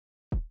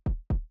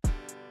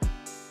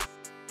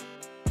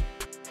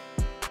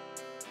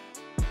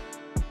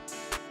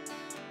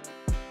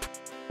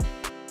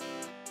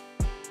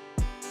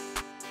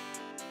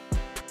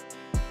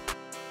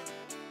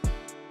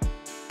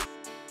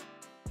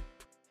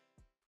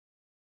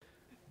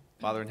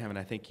Father in heaven,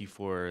 I thank you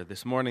for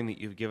this morning that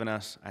you've given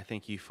us. I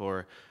thank you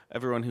for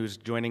everyone who's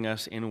joining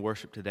us in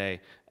worship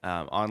today,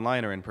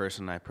 online or in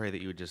person. I pray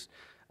that you would just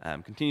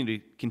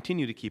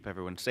continue to keep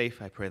everyone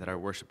safe. I pray that our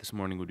worship this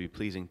morning would be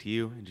pleasing to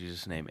you. In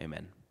Jesus' name,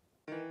 amen.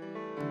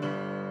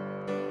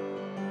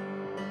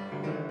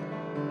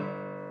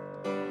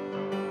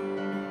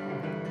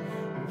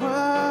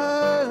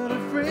 What a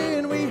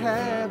friend we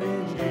have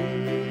in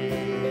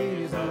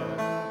Jesus.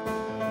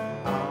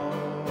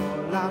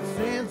 All our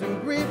sins and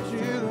grief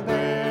to bear.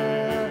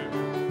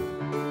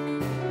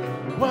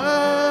 What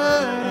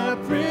a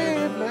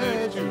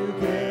privilege to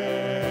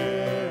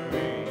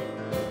carry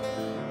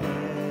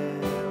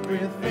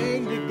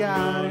everything to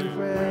God in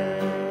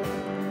prayer.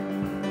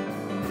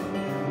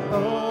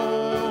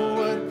 Oh,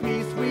 what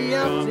peace we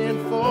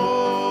often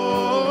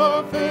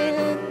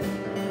forfeit.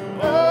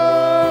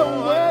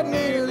 Oh, what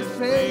needless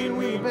pain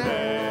we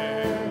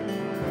bear.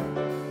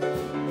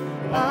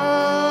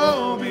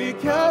 Oh,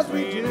 because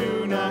we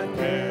do not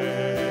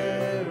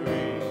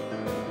carry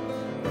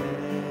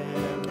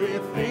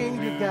everything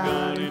to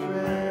God in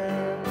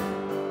prayer.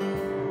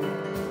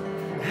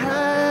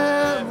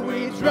 Have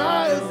we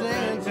trials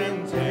and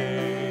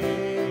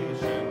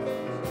temptations?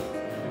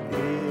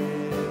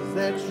 Is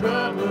there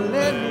trouble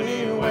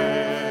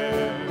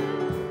anywhere?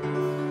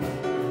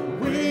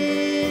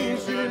 We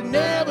should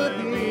never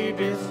be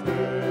discouraged.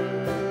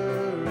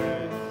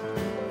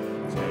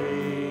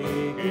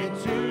 Take it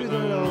to the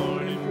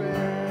Lord in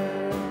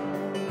prayer.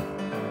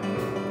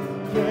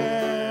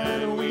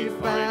 Can we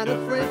find a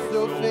friend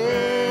so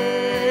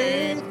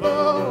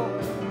faithful,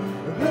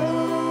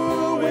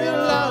 who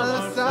will all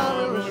our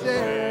sorrow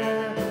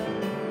share?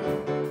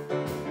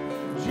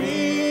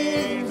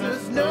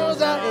 Jesus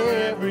knows our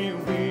every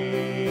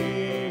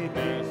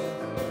weakness.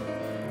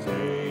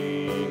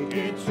 Take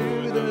it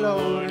to the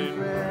Lord in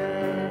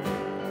prayer.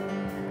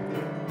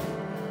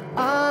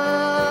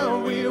 Are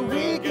we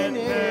weak and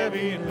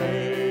heavy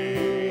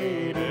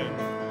laden,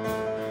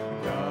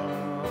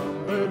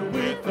 covered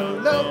with the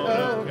load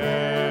of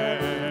care?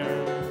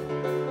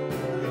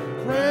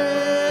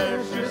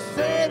 Precious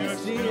Savior,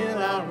 still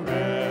our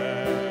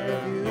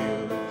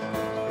refuge.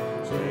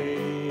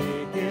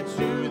 Take it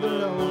to the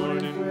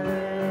Lord in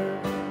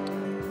prayer.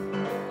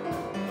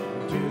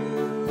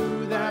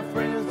 Do thy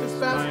friends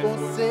despise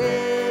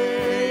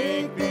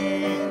forsake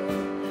thee?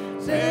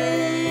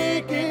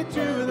 Take it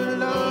to the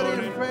Lord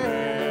in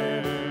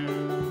prayer.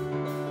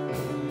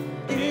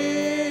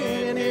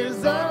 In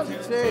his arms you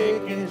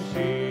take and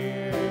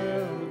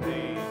shield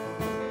thee.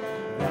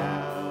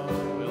 Thou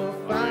wilt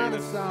find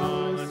a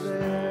solace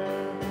there.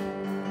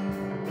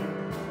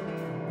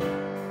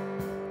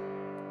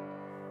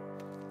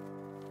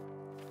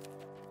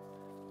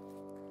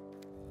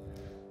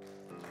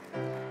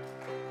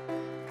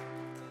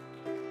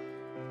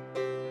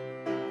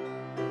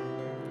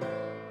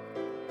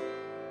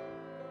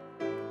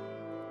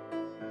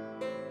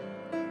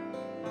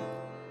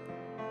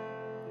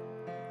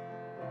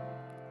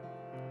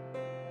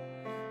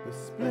 The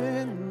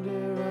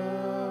splendor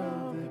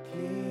of the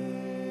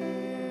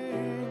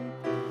King,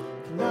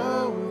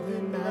 clothed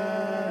in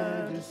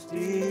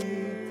majesty.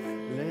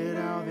 Let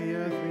all the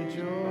earth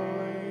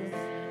rejoice,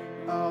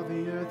 all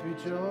the earth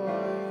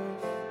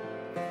rejoice.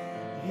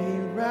 He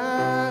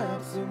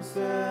wraps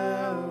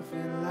himself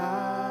in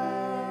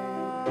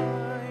light,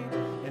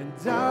 and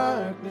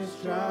darkness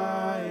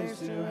tries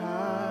to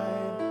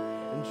hide,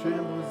 and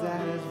trembles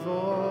at his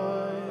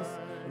voice,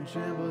 and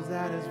trembles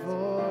at his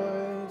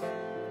voice.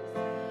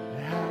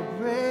 How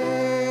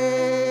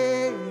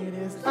great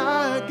is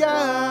our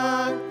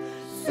God?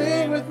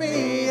 Sing with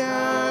me,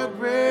 how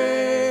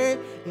great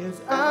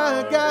is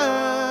our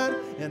God?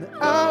 And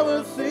I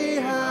will see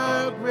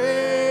how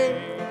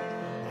great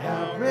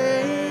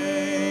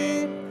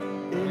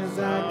is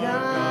our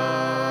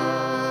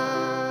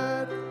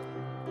God.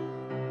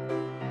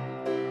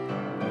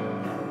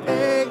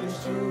 Age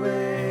to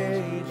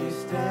age he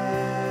stands,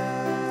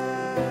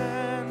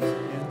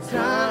 and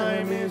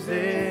time is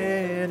in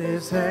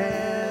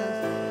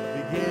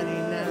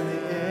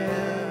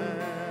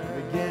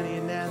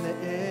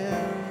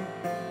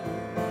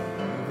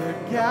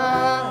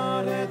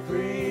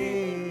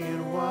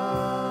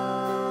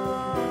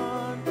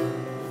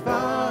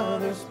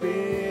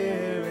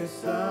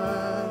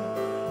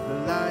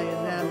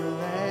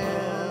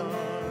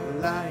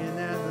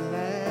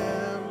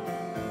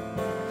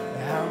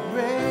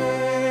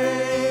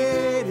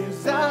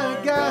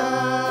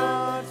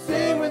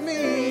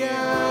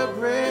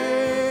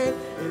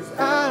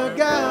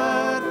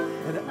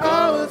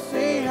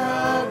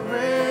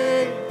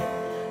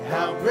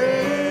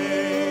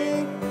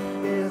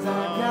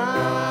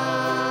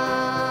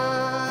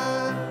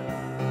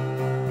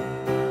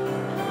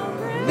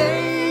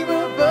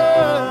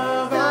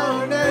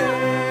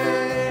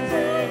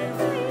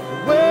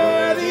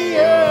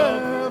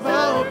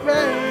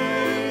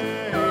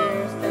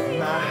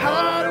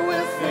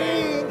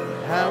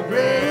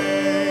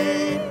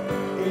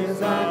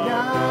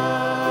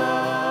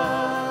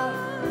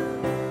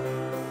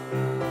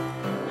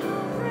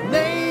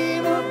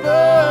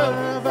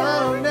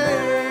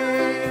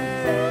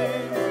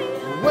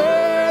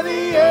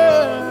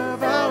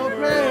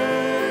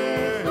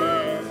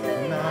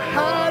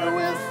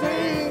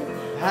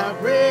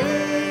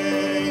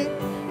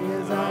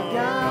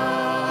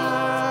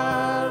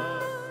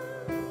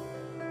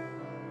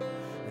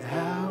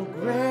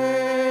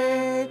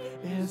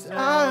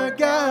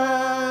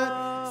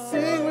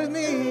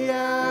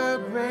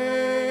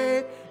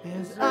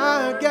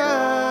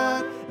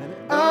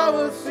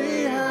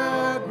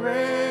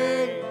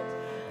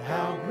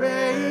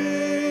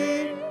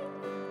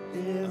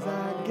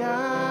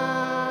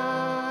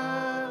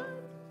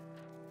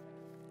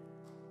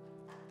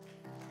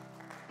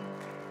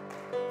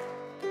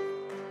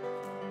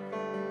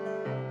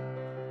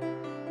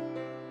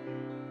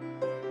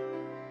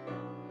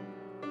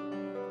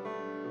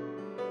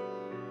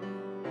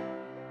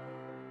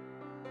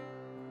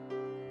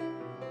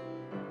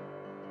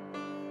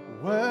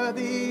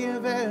worthy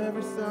of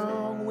every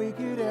song we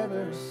could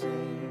ever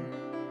sing,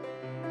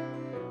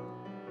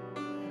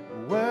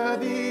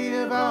 worthy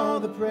of all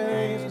the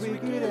praise we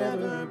could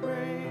ever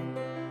bring,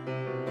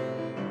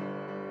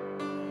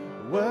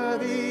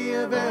 worthy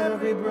of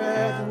every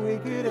breath we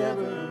could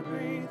ever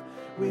breathe.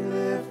 We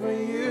live for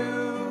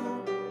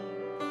you,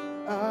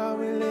 ah,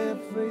 we live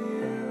for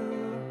you.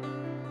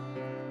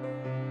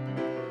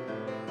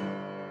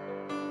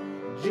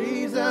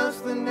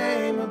 Jesus, the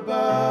name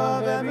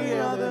above every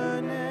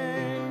other name.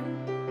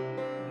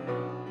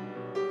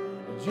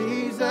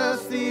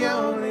 Jesus, the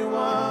only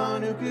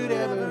one who could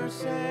ever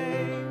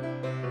save.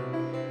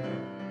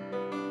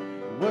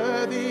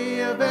 Worthy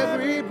of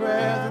every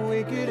breath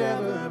we could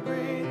ever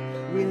breathe.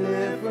 We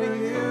live for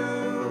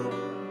you,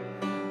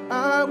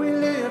 ah, we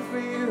live for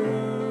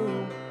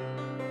you.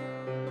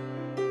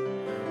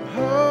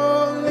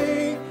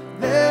 Holy,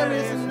 there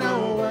is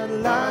no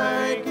one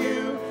like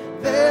you.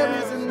 There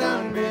is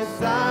none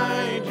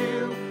beside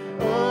you.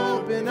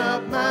 Open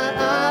up my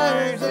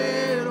eyes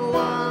in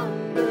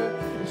wonder.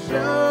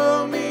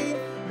 Show me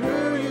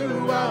who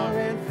you are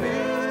and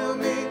fill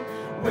me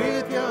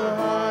with your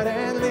heart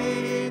and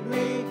lead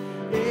me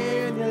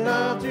in your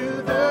love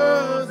to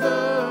those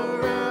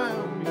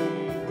around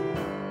me.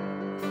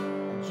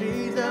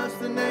 Jesus,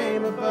 the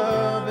name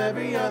above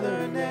every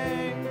other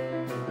name.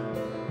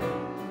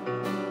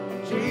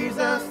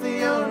 Jesus,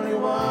 the only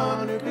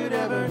one who could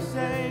ever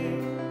save.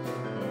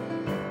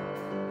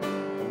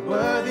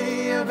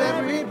 Worthy of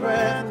every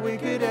breath we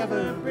could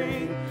ever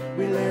breathe.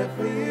 We live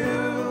for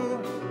you,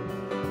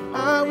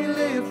 ah, we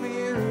live for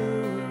you.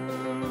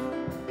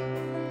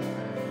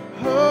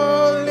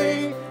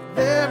 Holy,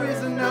 there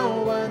is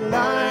no one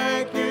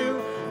like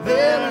you.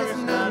 There is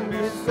none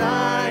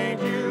beside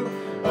you.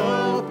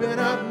 Open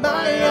up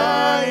my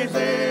eyes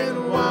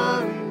in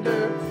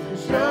wonder.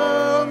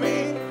 Show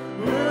me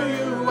who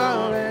you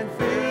are and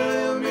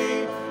fill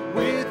me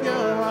with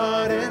your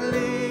heart and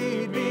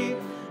lead me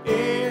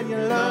in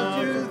your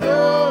love to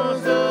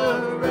those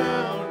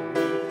around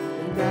me.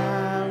 And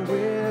I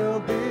will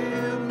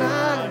build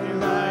my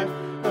life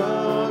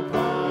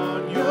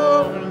upon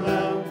your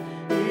love.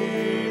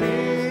 It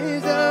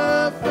is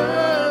a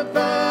firm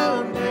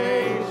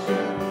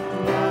foundation.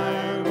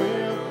 I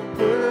will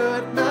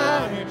put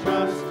my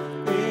trust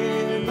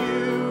in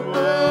you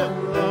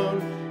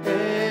alone,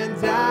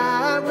 and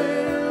I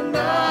will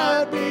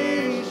not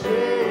be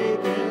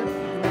shaken.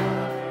 I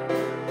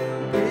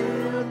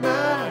build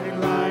my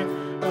life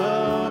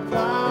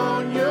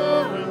upon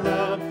your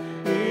love.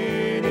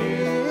 It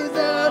is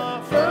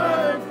a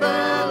firm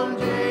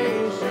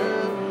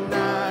foundation.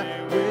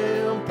 I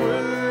will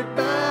put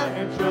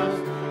my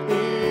trust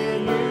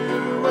in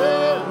you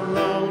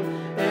alone,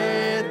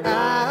 and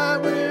I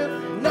will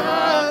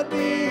not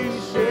be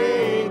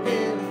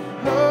shaken.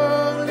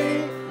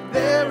 Holy,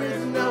 there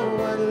is no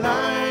one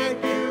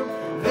like you.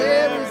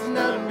 There is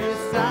none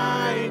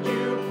beside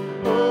you.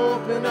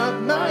 Open up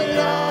my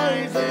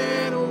eyes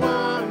and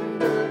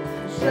wonder.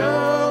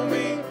 Show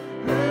me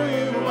who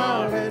you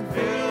are and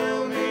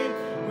fill me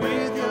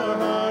with your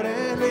heart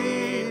and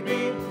lead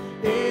me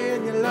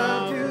in your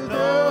love to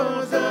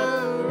those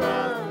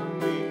around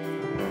me.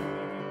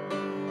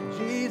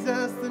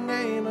 Jesus, the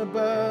name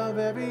above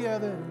every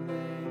other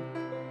name.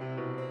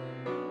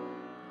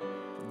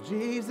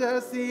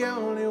 Jesus, the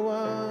only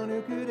one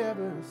who could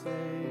ever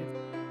save.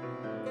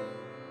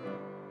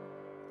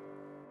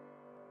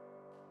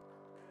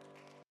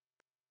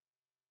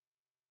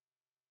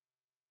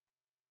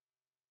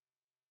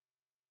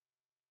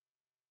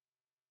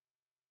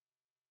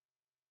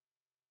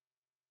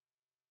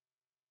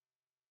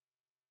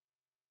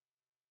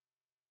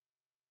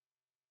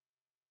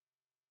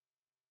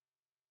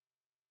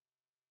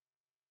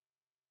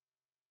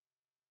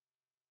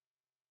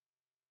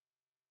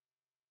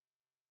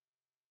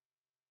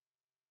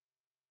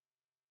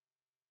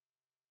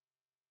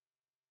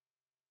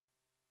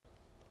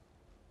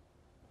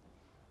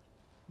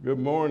 Good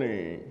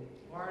morning.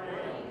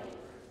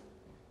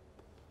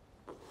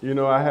 You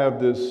know, I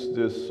have this.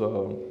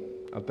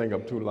 I think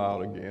I'm too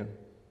loud again,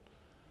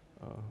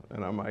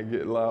 and I might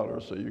get louder.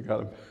 So you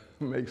got to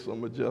make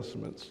some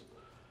adjustments.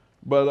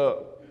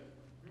 But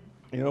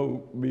you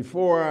know,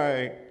 before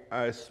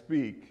I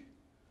speak,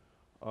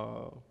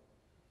 I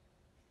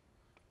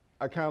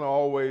kind of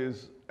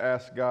always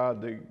ask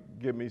God to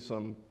give me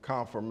some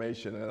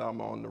confirmation that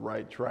I'm on the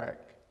right track.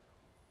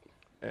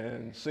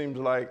 And it seems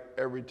like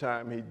every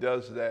time he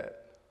does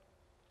that,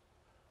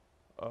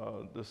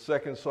 the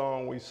second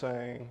song we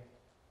sang,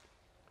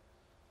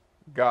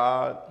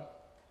 God,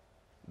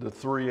 the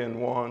three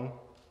in one,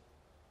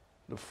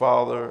 the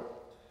Father,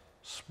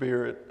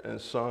 Spirit,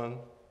 and Son.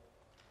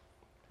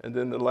 And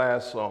then the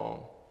last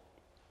song,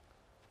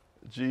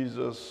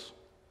 Jesus,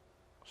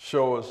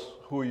 show us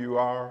who you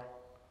are.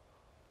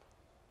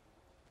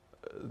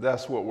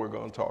 That's what we're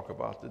going to talk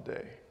about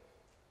today.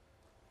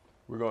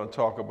 We're going to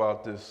talk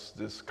about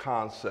this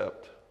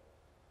concept,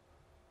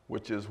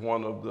 which is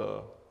one of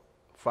the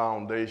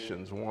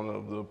foundations, one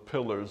of the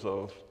pillars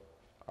of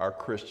our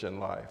Christian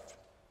life,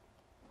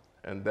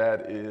 and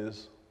that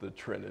is the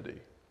Trinity.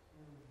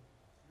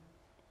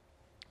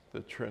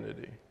 The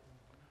Trinity.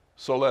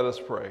 So let us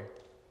pray.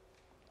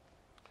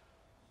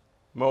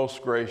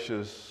 Most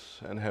gracious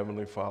and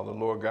heavenly Father,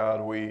 Lord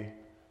God, we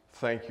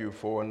thank you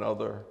for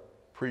another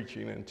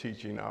preaching and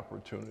teaching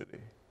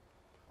opportunity.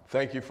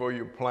 Thank you for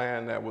your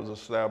plan that was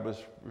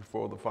established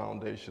before the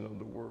foundation of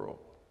the world.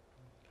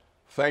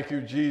 Thank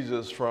you,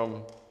 Jesus,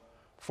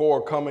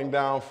 for coming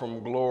down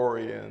from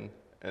glory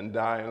and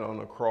dying on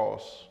the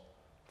cross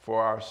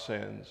for our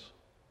sins.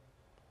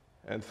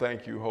 And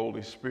thank you,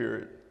 Holy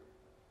Spirit,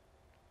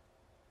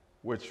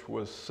 which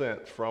was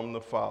sent from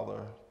the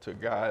Father to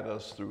guide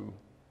us through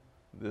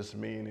this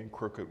mean and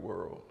crooked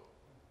world.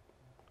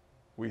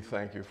 We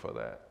thank you for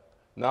that.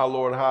 Now,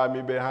 Lord, hide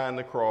me behind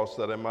the cross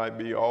that it might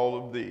be all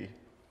of thee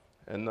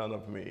and none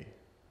of me.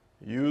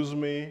 Use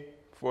me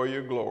for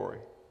your glory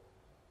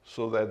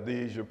so that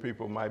these, your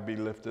people, might be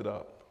lifted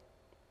up.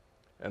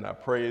 And I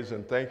praise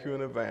and thank you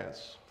in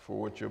advance for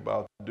what you're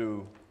about to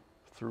do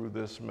through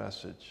this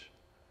message.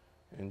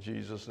 In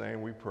Jesus'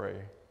 name we pray.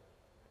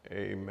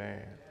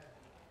 Amen.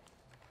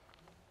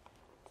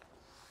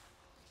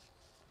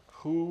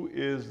 Who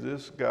is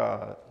this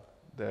God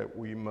that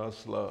we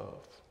must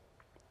love?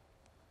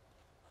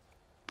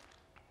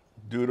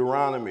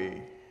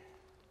 Deuteronomy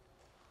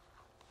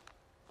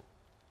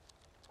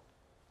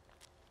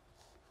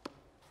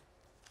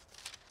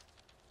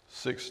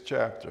sixth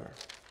chapter.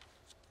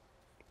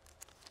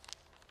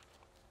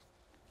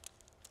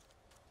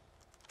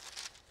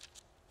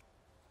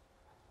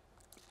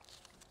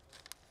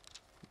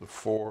 The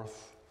 4th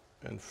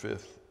and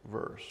 5th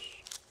verse.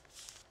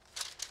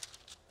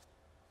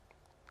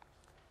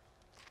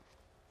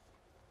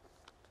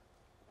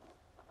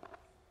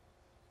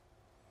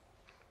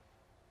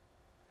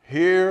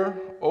 Hear,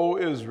 O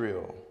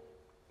Israel,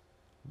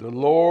 the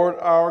Lord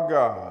our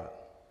God,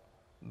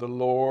 the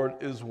Lord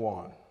is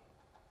one.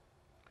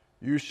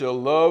 You shall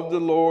love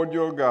the Lord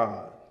your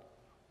God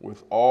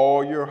with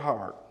all your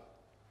heart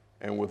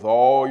and with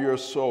all your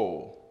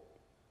soul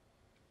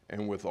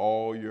and with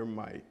all your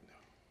might.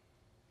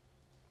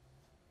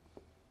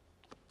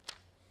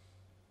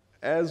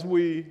 As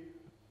we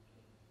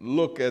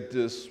look at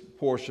this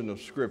portion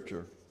of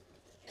Scripture,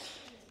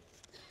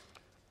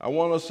 I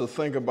want us to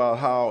think about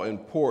how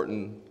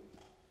important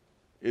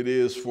it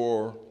is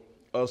for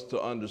us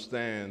to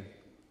understand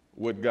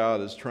what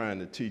God is trying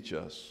to teach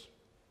us.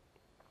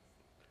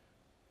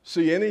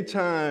 See,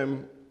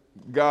 anytime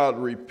God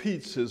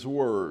repeats his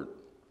word,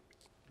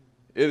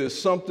 it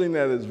is something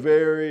that is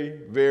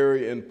very,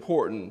 very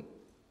important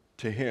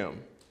to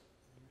him.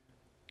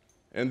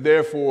 And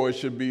therefore, it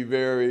should be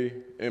very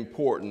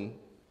important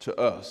to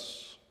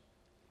us.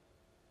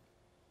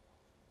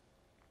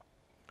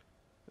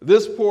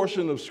 This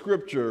portion of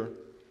Scripture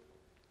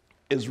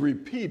is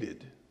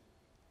repeated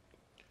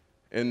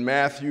in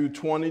Matthew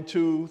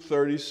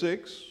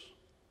 22:36,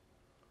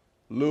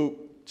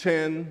 Luke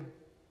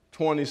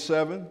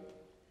 10:27,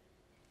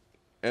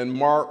 and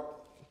Mark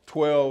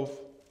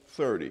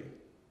 12:30.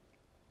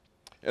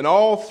 In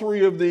all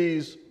three of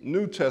these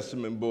New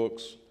Testament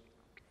books,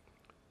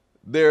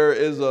 there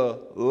is a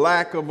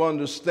lack of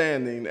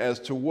understanding as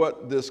to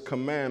what this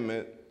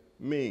commandment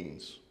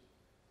means.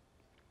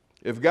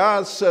 If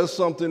God says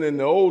something in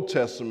the Old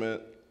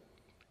Testament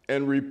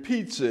and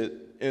repeats it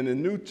in the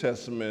New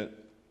Testament,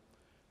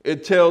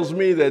 it tells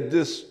me that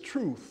this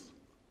truth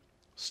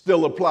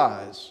still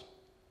applies.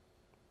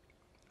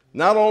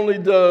 Not only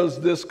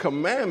does this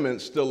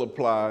commandment still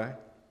apply,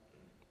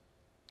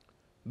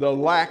 the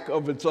lack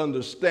of its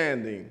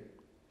understanding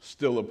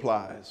still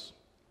applies.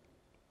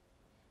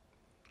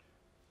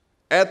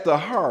 At the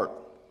heart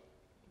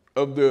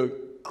of the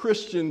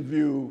Christian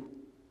view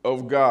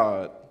of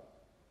God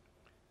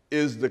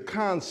is the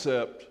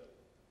concept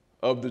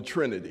of the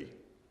Trinity.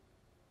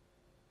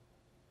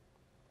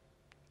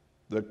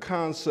 The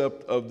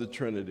concept of the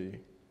Trinity.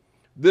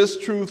 This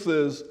truth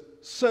is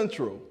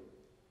central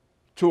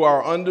to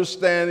our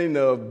understanding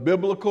of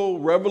biblical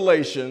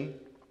revelation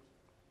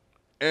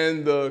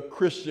and the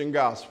Christian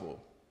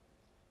gospel,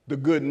 the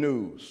good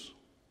news.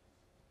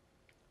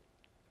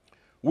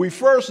 We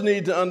first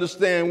need to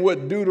understand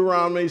what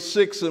Deuteronomy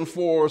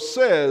 6:4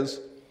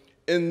 says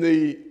in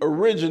the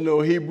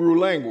original Hebrew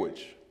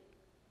language.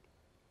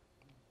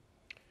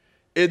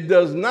 It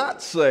does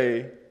not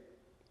say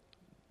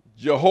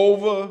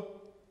Jehovah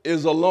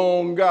is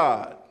alone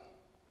God.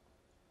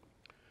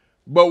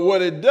 But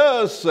what it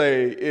does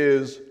say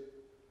is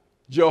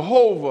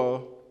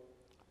Jehovah,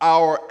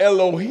 our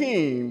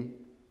Elohim,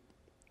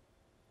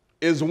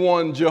 is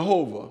one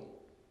Jehovah.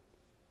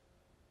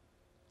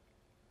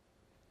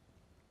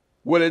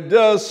 What it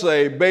does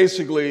say,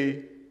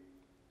 basically,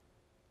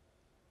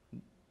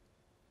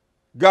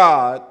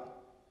 God,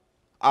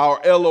 our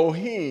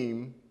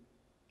Elohim,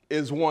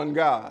 is one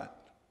God.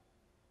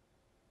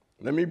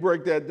 Let me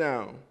break that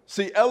down.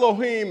 See,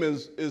 Elohim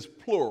is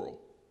plural.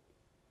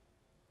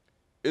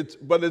 It's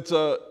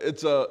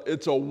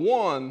a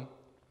one,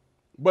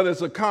 but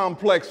it's a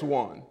complex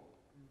one.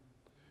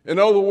 In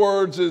other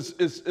words,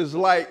 it's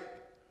like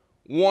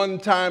 1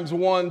 times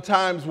 1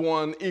 times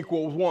 1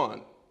 equals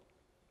 1.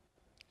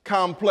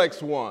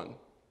 complex one.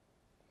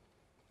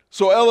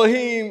 So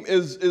Elohim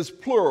is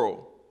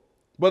plural,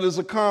 but it's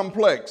a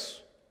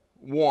complex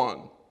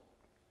one.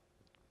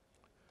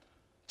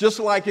 Just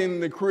like in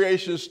the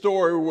creation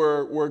story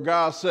where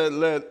God said,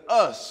 let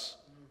us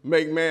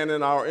make man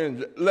in our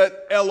image.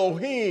 Let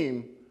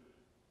Elohim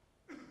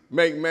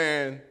make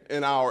man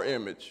in our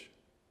image.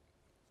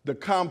 The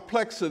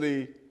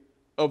complexity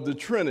of the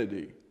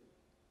Trinity.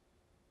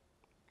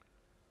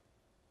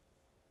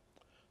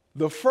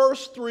 The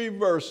first 3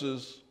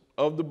 verses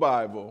of the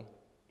Bible,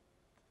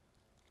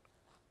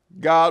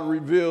 God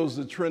reveals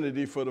the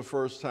Trinity for the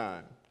first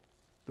time.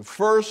 The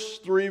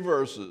first 3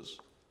 verses,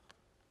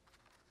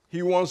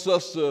 he wants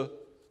us to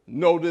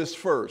know this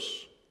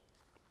first.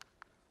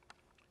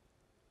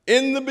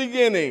 In the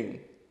beginning,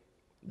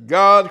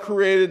 God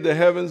created the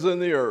heavens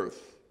and the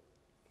earth,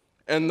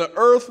 and the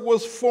earth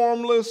was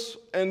formless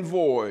and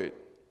void,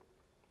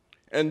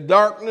 and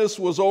darkness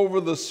was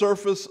over the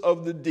surface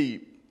of the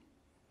deep,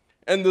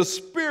 and the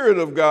Spirit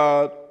of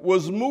God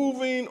was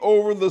moving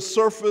over the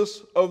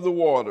surface of the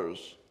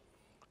waters.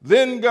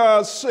 Then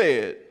God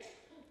said,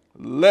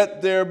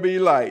 let there be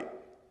light,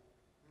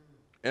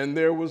 and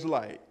there was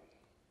light.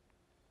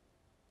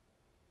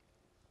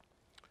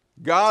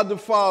 God the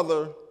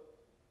Father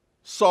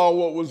saw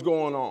what was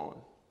going on.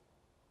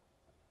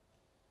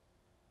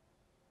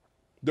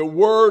 The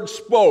Word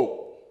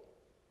spoke,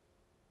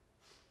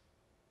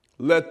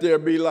 let there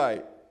be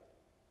light.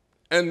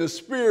 And the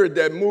Spirit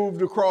that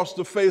moved across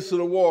the face of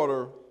the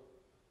water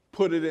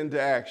put it into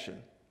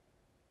action.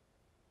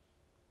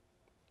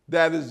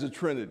 That is the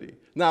Trinity.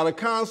 Now, the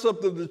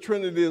concept of the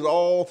Trinity is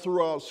all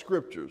throughout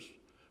Scriptures.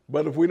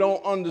 But if we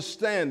don't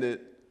understand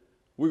it,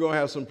 we're going to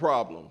have some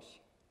problems.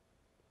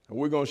 And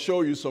we're going to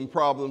show you some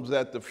problems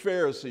that the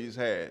Pharisees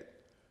had.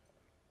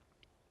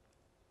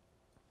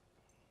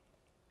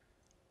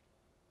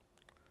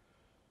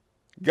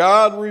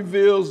 God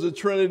reveals the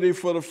Trinity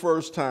for the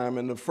first time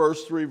in the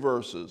first 3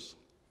 verses.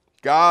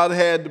 God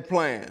had the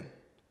plan.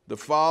 The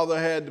Father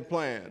had the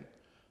plan.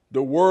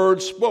 The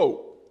Word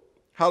spoke.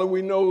 How do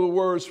we know the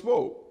Word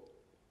spoke?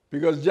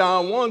 Because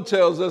John 1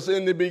 tells us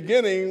in the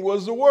beginning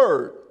was the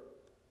Word.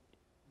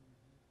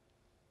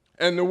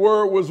 And the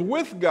Word was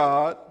with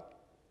God,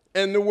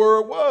 and the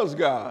Word was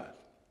God.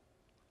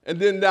 And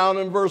then down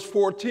in verse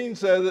 14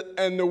 says,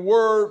 and the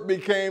Word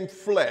became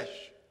flesh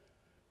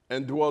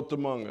and dwelt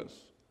among us.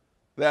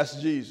 That's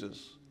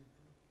Jesus.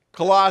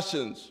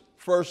 Colossians,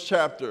 1st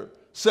chapter,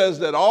 says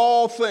that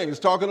all things,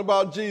 talking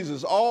about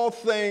Jesus, all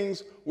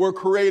things were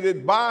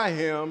created by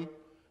him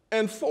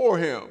and for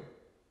him.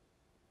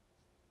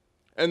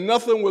 And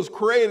nothing was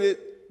created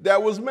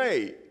that was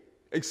made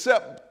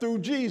except through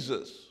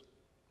Jesus.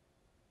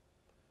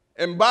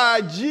 And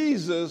by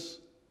Jesus,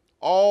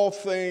 all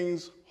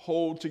things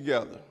hold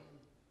together.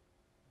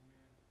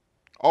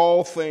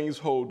 All things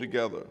hold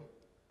together.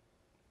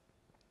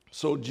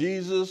 So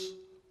Jesus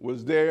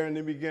was there in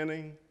the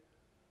beginning.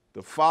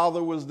 The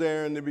Father was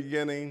there in the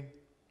beginning.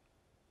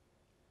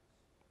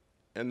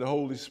 And the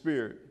Holy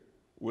Spirit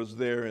was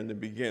there in the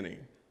beginning.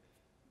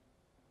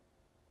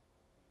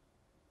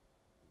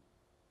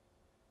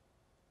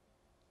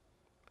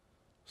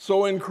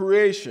 So in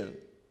creation,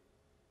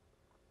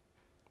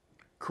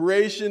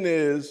 creation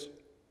is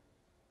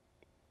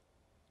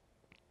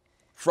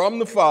from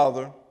the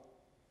Father,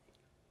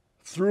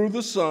 through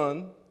the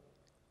Son,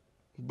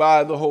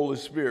 by the Holy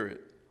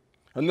Spirit.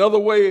 Another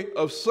way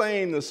of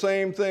saying the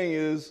same thing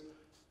is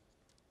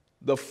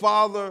the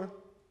Father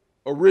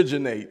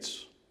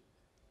originates,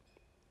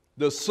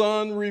 the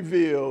Son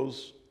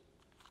reveals,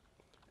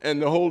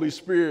 and the Holy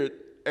Spirit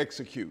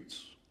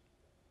executes.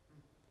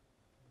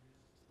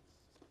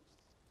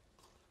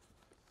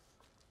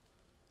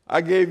 I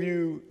gave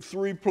you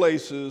 3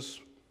 places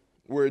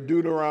where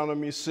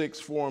Deuteronomy 6,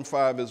 4, and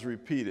 5 is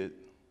repeated.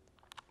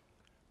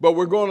 But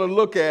we're going to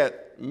look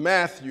at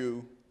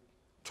Matthew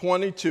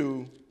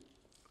 22,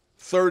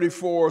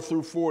 34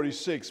 through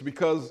 46,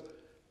 because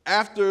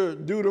after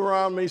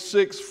Deuteronomy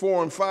 6,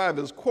 4, and 5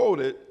 is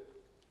quoted,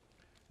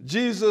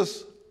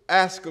 Jesus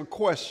asked a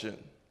question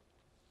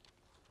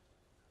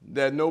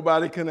that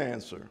nobody can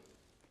answer.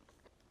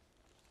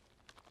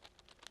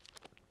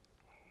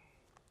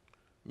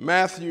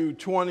 Matthew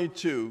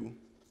 22,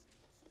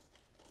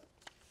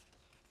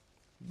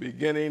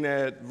 beginning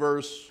at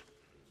verse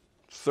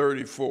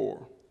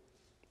 34.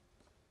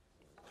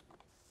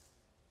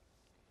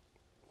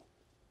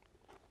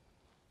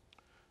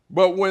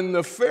 But when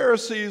the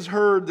Pharisees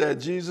heard that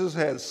Jesus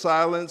had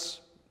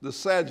silenced the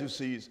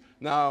Sadducees,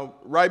 now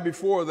right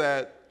before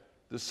that,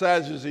 the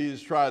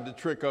Sadducees tried to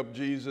trick up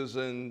Jesus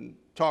and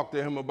talk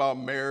to him about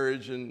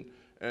marriage, and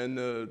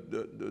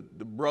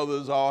the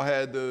brothers all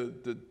had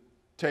to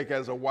take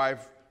as a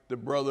wife the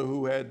brother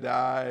who had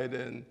died,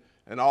 and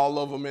all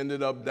of them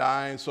ended up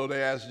dying. So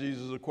they asked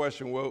Jesus a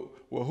question, well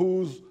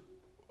whose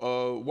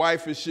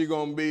wife is she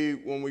going to be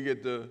when we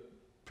get to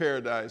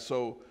paradise?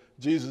 So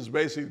Jesus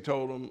basically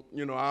told them,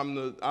 you know,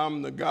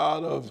 I'm the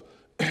God of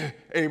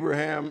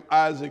Abraham,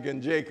 Isaac,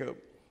 and Jacob.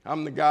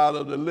 I'm the God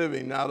of the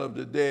living, not of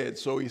the dead.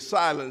 So he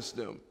silenced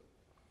them.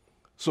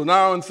 So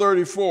now in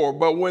 34,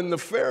 but when the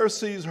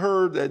Pharisees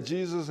heard that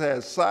Jesus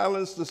had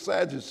silenced the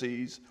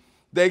Sadducees,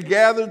 they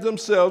gathered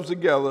themselves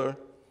together.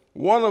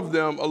 One of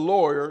them, a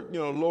lawyer,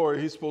 lawyer,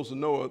 he's supposed to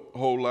know a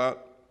whole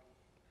lot.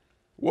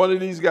 One of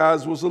these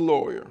guys was a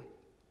lawyer.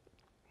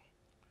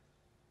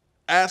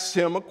 Asked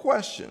him a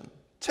question,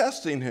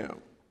 testing him.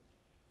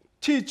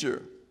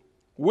 Teacher,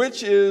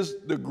 which is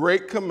the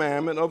great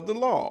commandment of the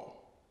law?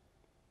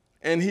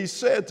 And he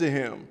said to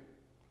him,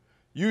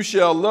 you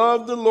shall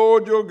love the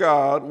Lord your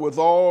God with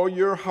all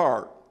your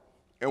heart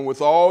and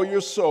with all your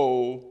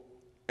soul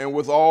and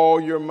with all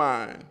your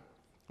mind.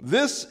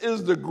 This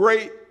is the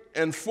great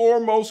and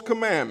foremost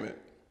commandment.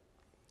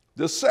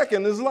 The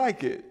second is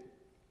like it.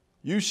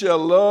 You shall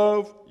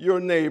love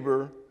your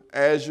neighbor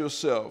as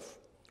yourself.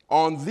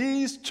 On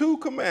these two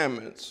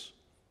commandments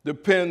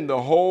depend the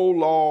whole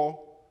law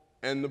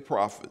and the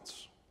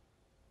prophets.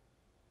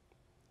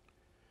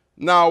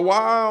 Now,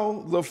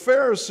 while the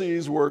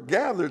Pharisees were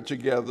gathered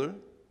together,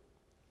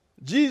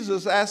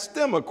 Jesus asked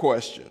them a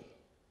question.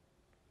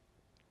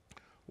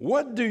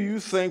 What do you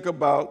think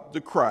about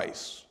the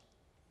Christ?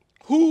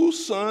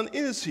 Whose son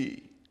is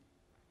he?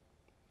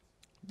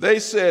 They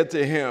said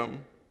to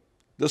him,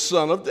 the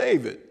son of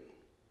David.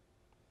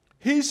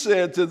 He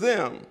said to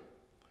them,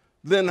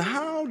 then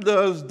how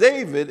does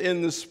David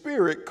in the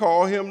Spirit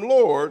call him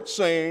Lord,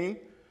 saying,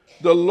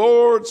 the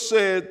Lord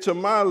said to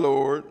my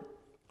Lord,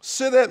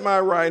 sit at my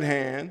right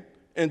hand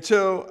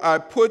until I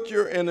put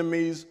your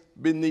enemies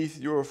beneath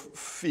your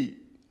feet.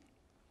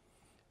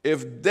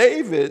 If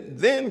David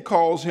then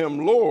calls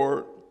him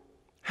Lord,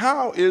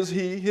 how is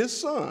he his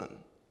son?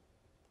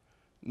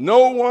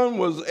 No one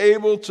was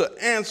able to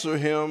answer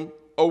him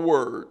a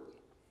word,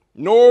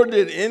 nor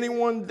did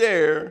anyone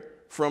dare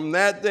from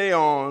that day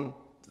on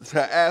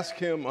to ask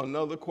him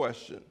another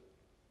question.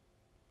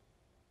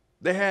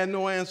 They had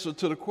no answer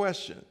to the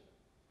question.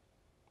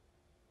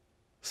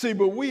 See,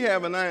 but we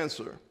have an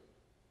answer.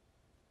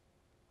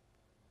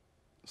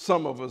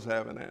 Some of us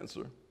have an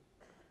answer.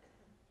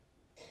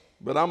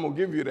 But I'm going to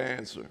give you the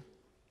answer.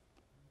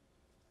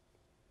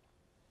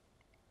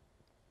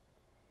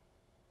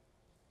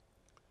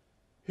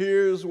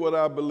 Here's what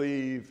I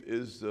believe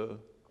is the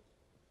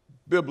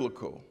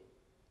biblical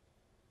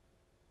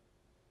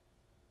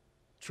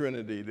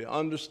Trinity, the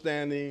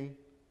understanding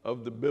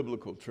of the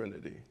biblical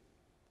Trinity.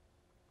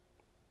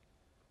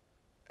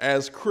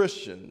 As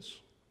Christians,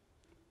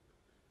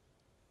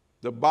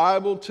 the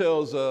Bible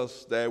tells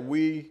us that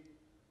we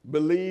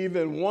believe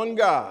in one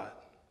God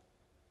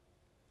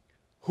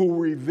who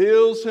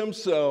reveals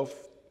himself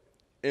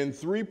in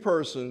three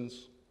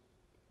persons,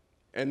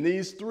 and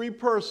these three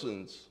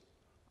persons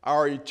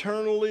are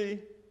eternally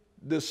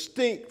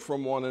distinct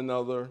from one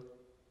another,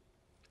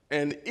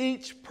 and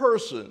each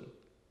person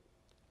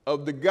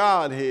of the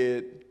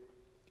Godhead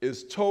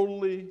is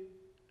totally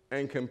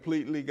and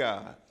completely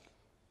God.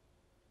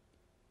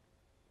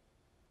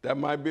 That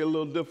might be a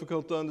little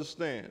difficult to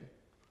understand,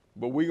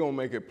 but we're going to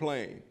make it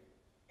plain.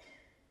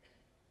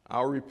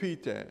 I'll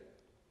repeat that.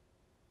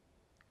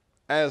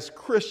 As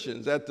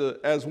Christians,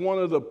 as one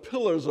of the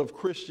pillars of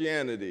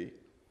Christianity,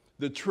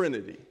 the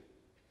Trinity,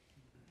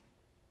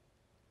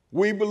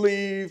 we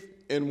believe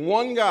in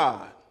one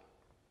God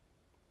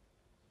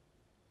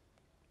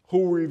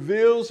who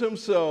reveals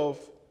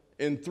himself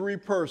in three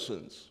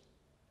persons.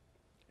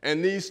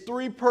 And these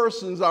three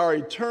persons are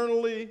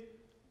eternally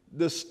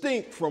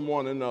distinct from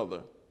one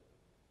another.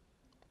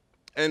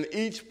 And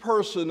each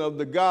person of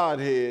the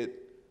Godhead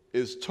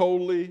is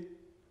totally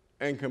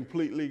and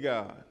completely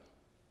God.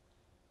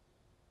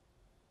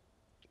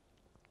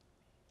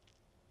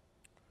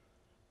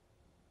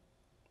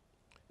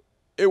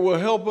 It will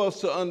help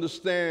us to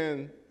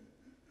understand,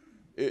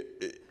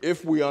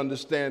 if we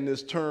understand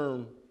this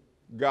term,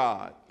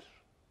 God.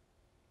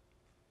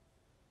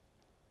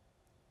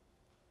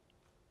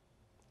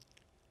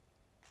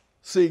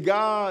 See,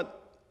 God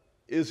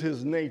is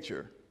his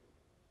nature.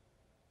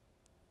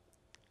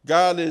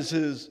 God is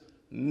his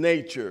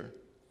nature.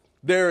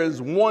 There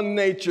is one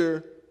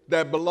nature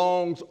that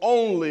belongs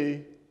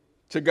only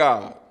to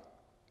God.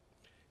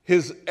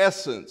 His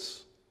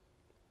essence,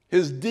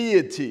 his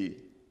deity,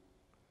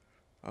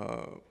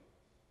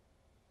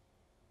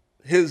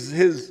 his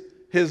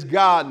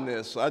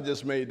godness. I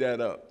just made that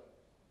up.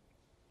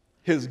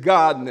 His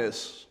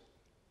godness,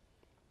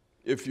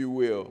 if you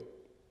will.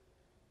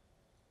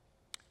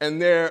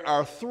 And there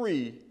are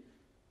three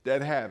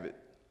that have it.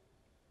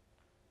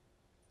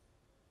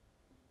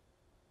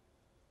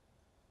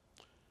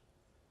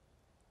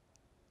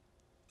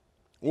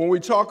 When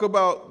we talk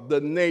about the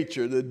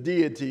nature, the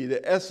deity,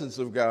 the essence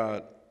of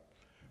God,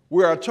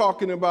 we are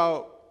talking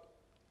about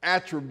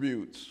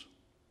attributes.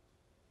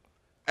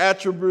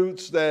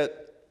 Attributes that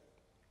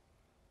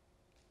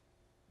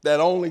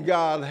only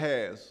God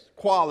has,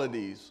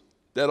 qualities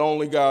that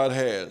only God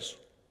has.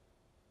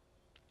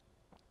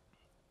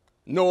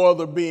 No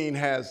other being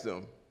has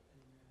them.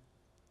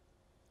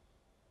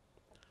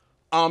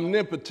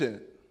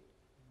 Omnipotent,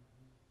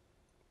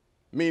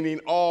 meaning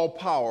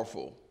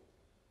all-powerful.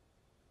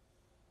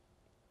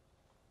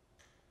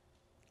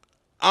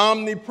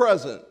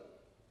 Omnipresent,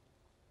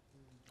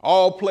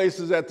 all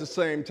places at the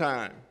same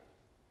time.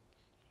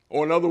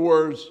 Or in other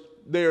words,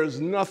 there is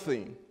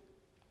nothing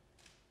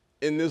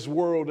in this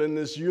world, in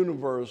this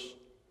universe,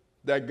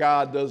 that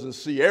God doesn't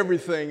see.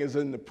 Everything is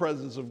in the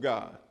presence of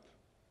God.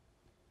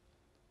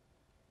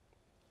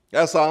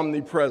 That's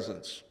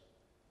omnipresence.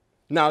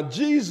 Now,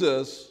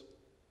 Jesus,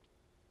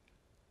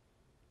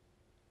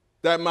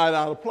 that might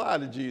not apply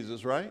to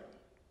Jesus, right?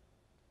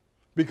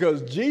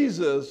 Because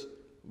Jesus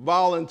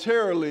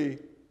voluntarily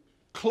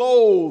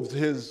clothed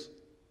his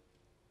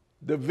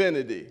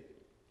divinity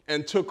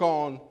and took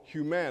on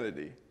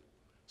humanity.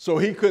 So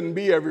he couldn't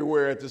be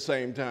everywhere at the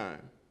same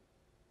time.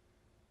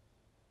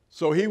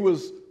 So he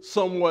was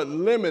somewhat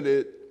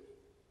limited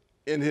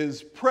in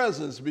his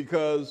presence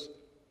because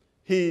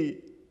he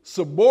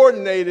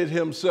subordinated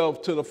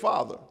himself to the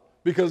Father,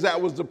 because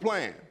that was the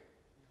plan.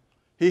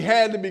 He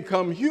had to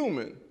become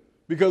human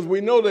because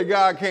we know that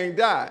God can't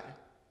die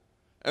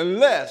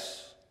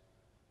unless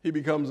he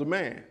becomes a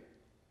man.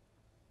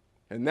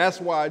 And that's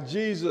why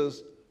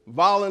Jesus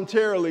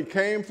voluntarily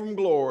came from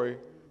glory,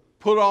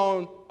 put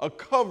on a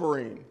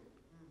covering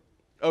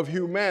of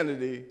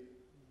humanity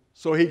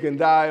so he can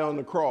die on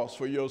the cross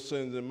for your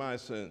sins and my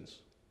sins.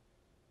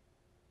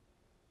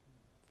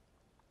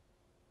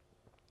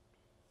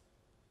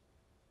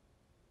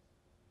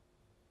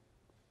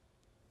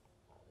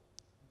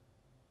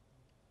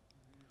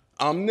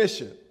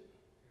 Omniscient.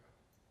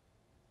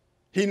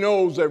 He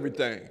knows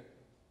everything.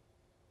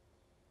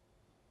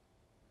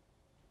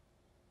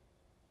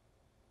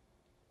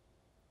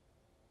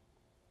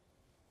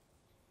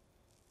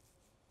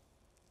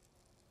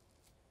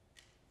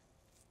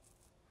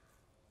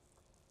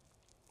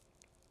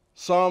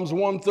 Psalms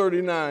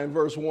 139,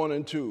 verse 1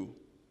 and 2.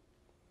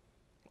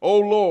 O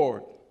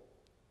Lord,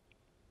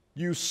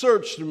 you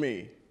searched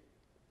me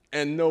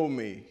and know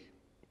me.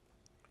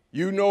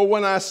 You know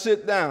when I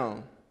sit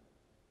down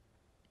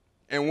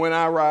and when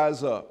I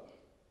rise up.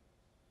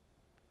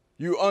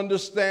 You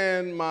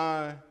understand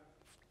my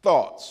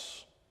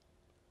thoughts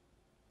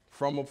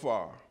from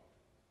afar.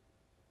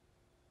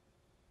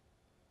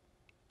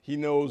 He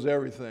knows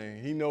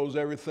everything. He knows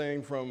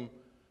everything from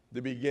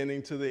the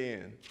beginning to the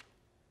end.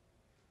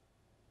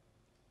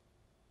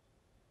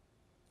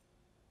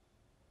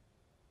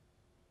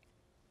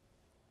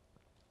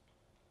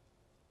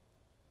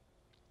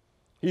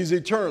 He's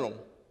eternal,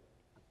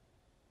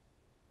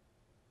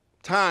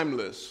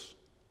 timeless.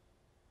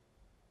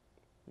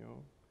 You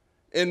know,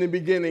 in the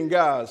beginning,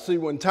 God. See,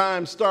 when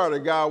time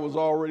started, God was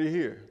already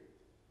here.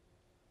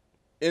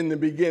 In the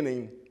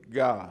beginning,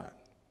 God.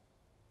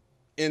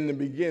 In the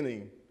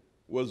beginning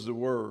was the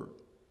Word.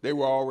 They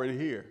were already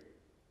here.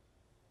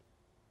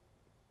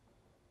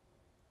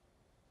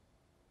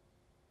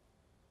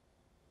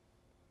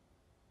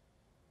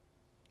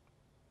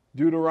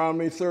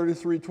 Deuteronomy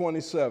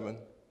 33:27.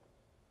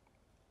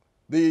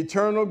 The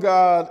eternal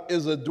God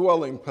is a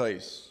dwelling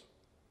place,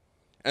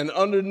 and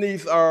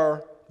underneath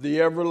are the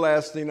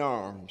everlasting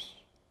arms.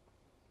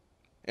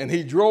 And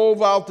he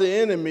drove out the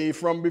enemy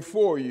from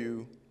before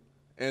you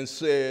and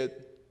said,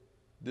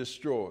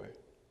 destroy.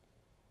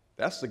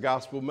 That's the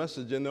gospel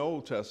message in the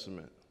Old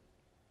Testament.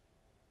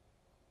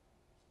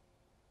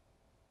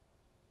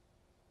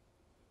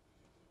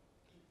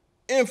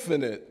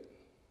 Infinite,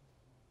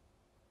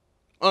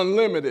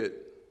 unlimited.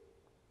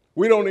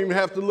 We don't even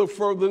have to look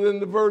further than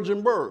the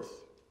virgin birth.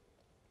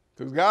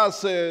 Because God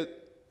said,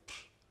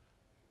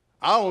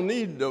 I don't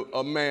need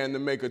a man to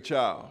make a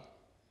child.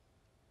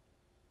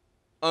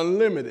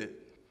 Unlimited.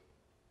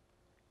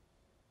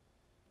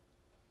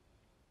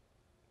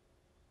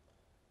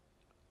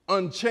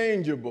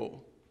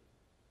 Unchangeable.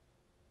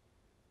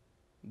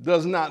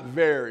 Does not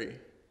vary.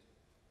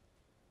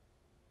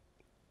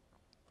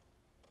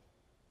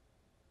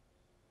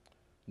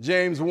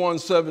 James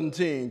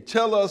 1:17,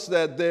 tell us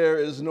that there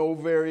is no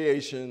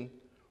variation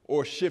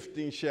or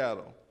shifting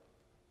shadow.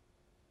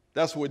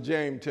 That's what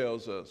James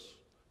tells us.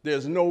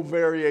 There's no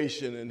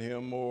variation in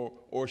him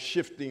or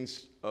shifting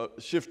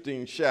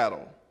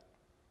shadow.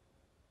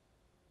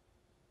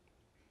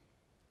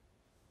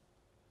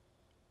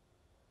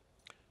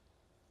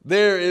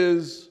 There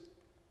is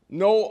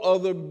no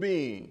other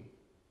being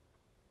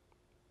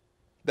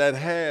that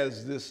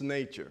has this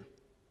nature,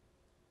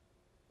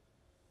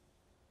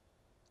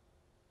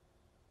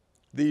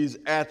 these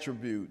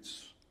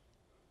attributes,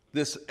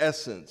 this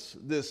essence,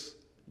 this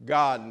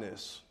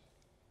godness.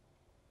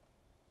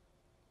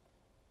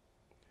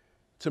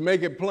 To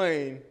make it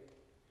plain,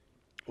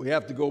 we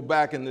have to go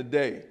back in the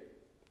day.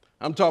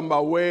 I'm talking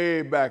about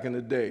way back in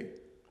the day,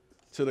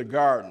 to the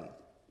garden.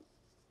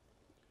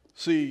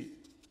 See,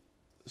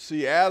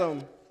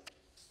 Adam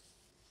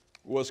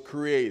was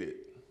created,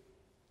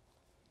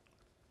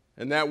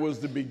 and that was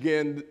the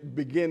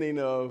beginning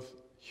of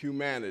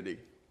humanity.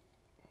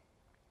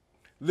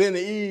 Then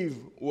Eve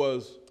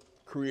was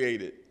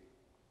created.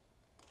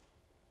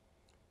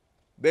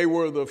 They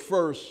were the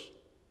first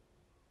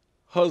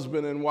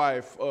husband and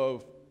wife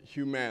of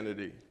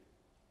humanity.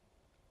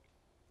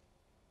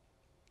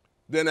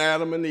 Then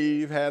Adam and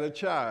Eve had a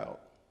child,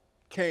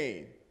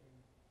 Cain.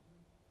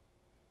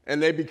 And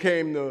they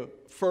became the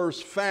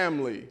first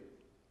family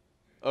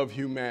of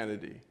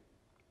humanity.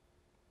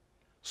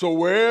 So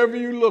wherever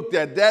you looked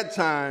at that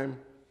time,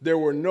 there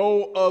were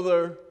no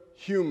other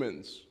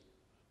humans.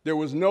 There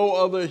was no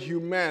other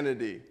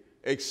humanity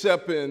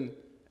except in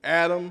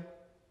Adam,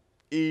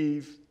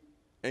 Eve,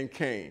 and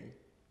Cain.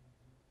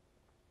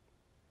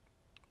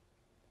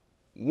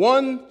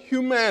 One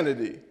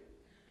humanity,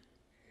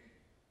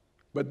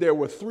 but there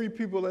were three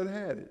people that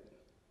had it.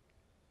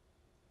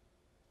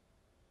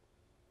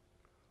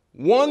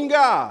 One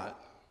God,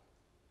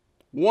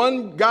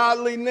 one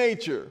godly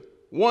nature,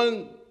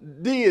 one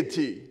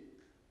deity,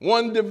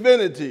 one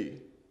divinity,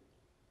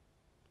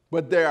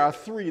 but there are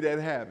three that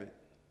have it.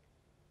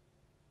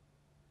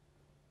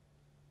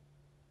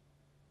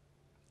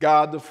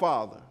 God the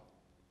Father,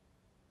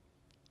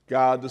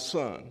 God the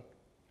Son,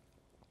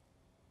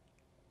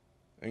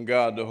 and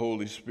God the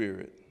Holy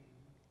Spirit.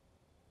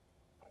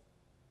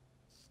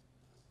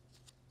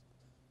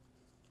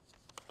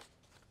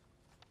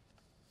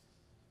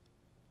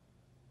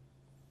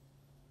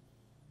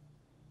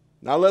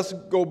 Now let's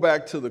go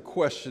back to the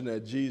question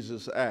that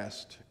Jesus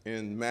asked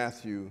in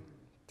Matthew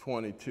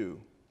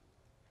 22.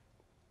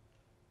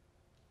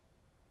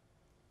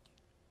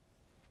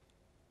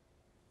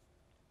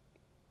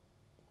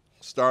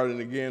 Starting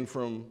again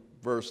from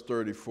verse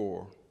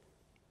 34.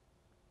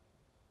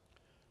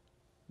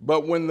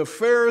 But when the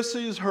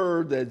Pharisees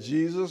heard that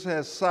Jesus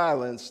had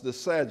silenced the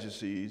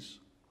Sadducees,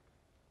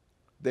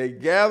 they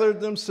gathered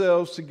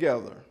themselves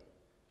together.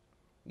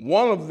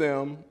 One of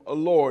them, a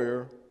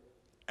lawyer,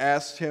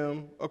 asked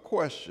him a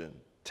question,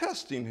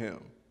 testing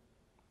him.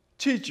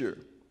 Teacher,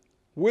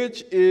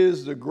 which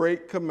is the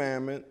great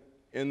commandment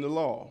in the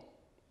law?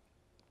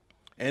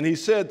 And he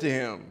said to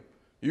him,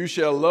 you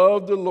shall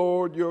love the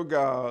Lord your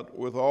God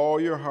with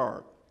all your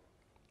heart,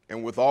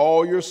 and with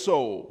all your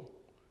soul,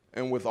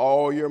 and with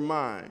all your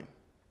mind.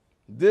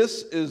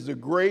 This is the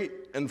great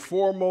and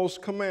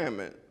foremost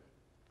commandment.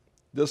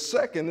 The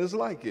second is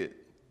like it.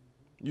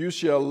 You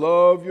shall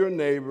love your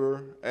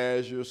neighbor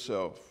as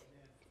yourself.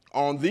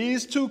 On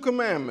these two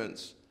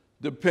commandments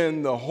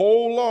depend the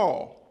whole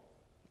law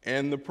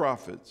and the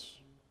prophets.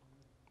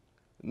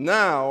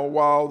 Now,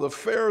 while the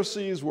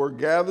Pharisees were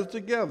gathered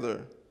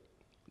together,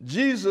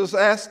 Jesus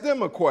asked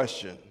them a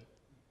question.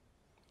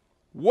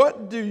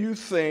 What do you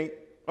think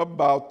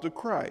about the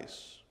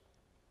Christ?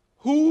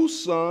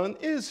 Whose son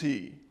is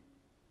he?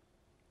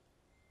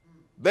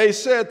 They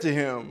said to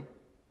him,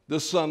 the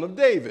son of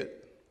David.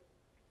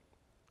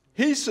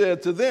 He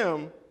said to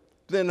them,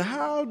 then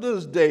how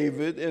does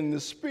David in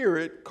the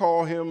Spirit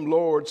call him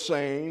Lord,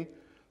 saying,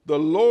 the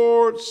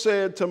Lord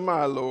said to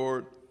my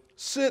Lord,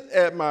 sit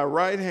at my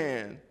right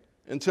hand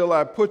until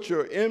I put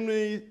your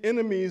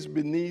enemies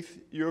beneath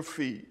your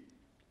feet.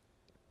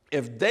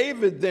 If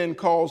David then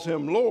calls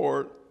him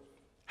Lord,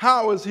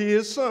 how is he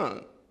his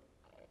son?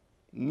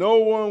 No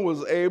one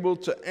was able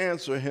to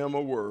answer him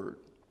a word,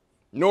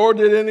 nor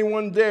did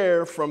anyone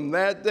dare from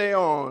that day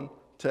on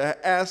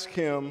to ask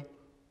him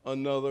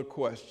another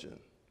question.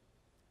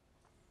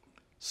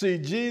 See,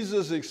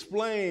 Jesus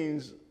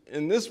explains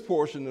in this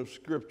portion of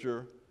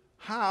Scripture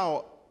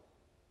how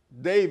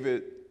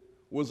David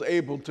was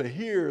able to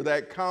hear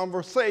that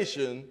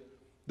conversation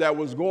that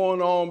was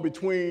going on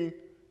between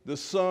the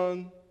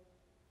Son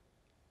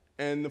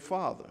and the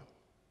Father.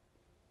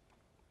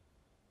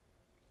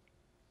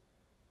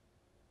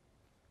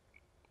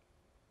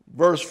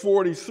 Verse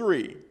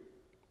 43,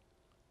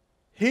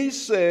 he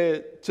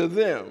said to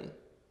them,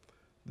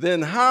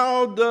 then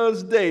how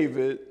does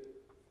David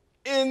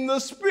in the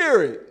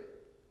Spirit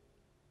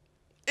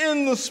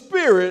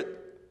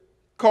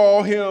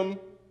call him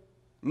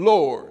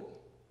Lord?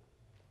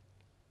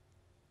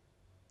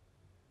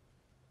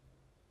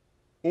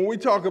 When we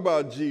talk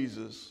about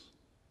Jesus,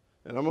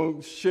 and I'm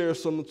going to share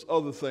some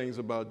other things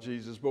about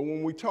Jesus, but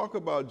when we talk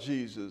about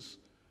Jesus,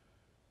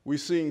 we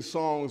sing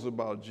songs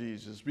about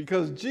Jesus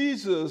because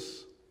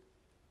Jesus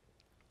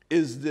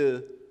is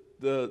the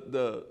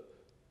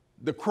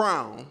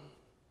crown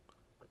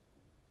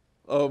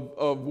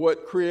of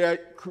what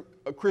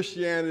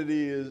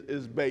Christianity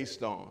is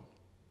based on.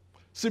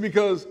 See,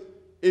 because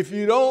if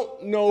you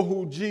don't know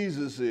who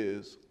Jesus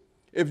is,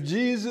 if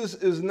Jesus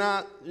is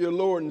not your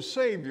Lord and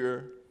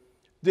Savior,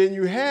 then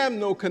you have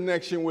no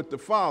connection with the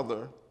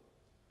Father,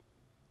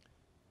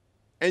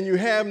 and you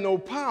have no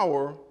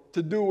power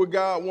to do what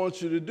God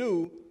wants you to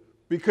do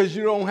because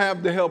you don't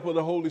have the help of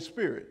the Holy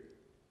Spirit.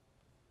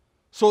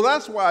 So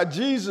that's why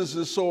Jesus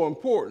is so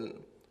important.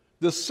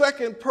 The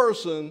second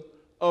person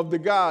of the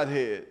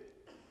Godhead.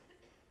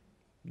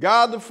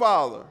 God the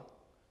Father,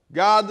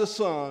 God the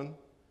Son,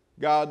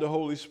 God the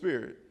Holy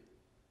Spirit.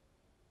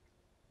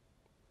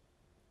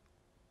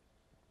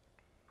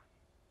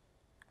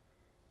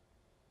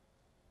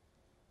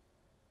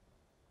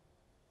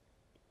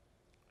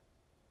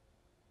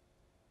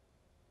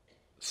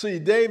 See,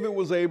 David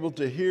was able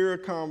to hear a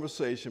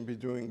conversation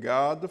between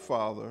God the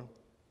Father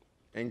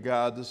and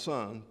God the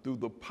Son through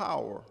the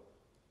power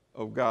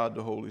of God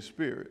the Holy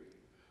Spirit.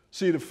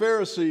 See, the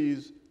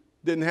Pharisees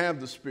didn't have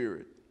the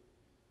Spirit.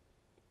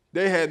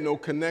 They had no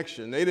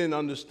connection. They didn't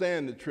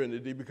understand the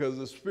Trinity because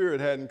the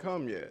Spirit hadn't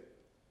come yet.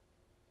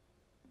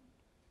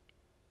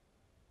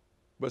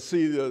 But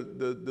see,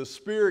 the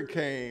Spirit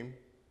came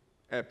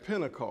at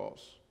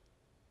Pentecost.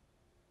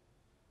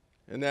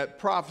 And that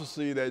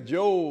prophecy that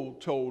Joel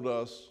told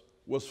us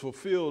was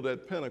fulfilled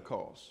at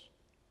Pentecost.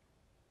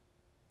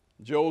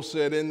 Joel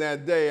said, in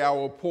that day I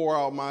will pour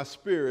out my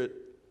Spirit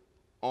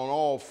on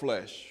all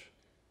flesh.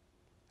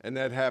 And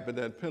that happened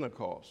at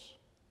Pentecost.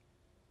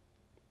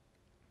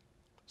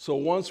 So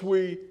once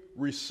we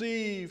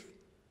receive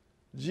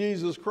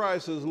Jesus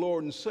Christ as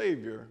Lord and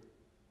Savior,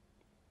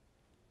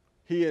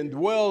 He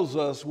indwells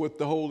us with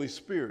the Holy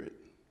Spirit.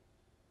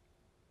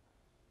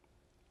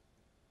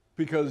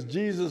 Because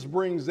Jesus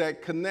brings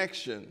that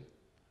connection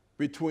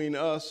between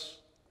us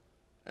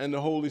and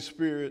the Holy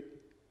Spirit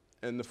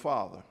and the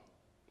Father.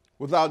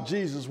 Without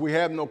Jesus, we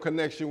have no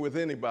connection with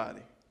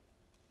anybody.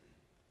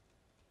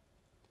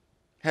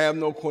 Have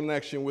no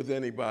connection with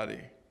anybody.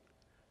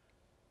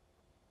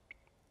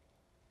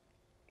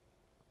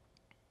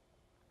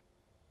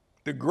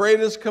 The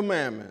greatest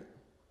commandment,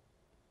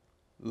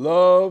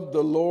 love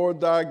the Lord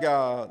thy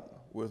God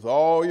with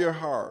all your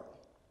heart,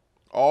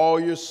 all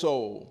your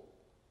soul,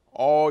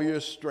 all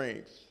your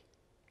strength,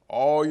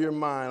 all your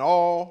mind,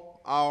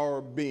 all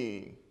our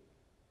being.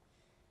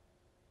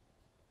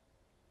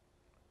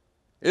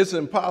 It's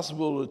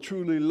impossible to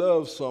truly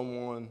love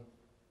someone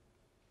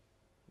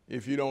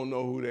if you don't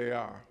know who they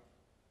are.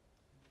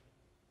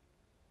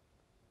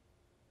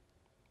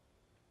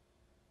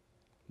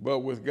 But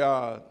with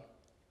God,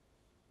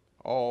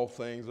 all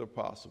things are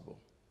possible.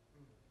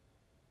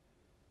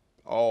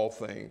 All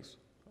things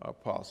are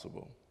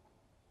possible.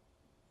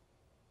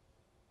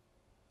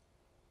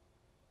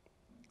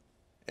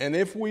 And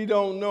if we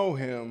don't know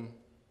Him,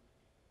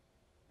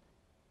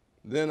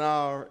 then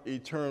our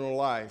eternal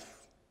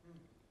life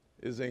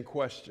is in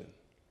question.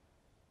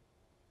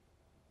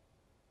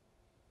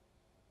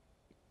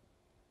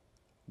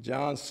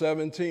 John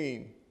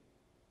 17,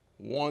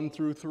 1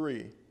 through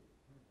 3.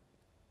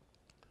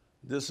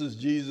 This is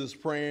Jesus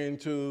praying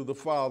to the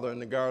Father in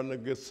the Garden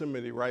of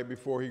Gethsemane right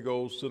before He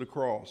goes to the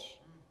cross.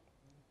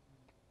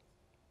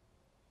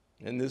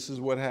 And this is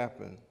what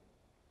happened.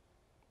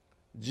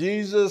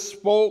 Jesus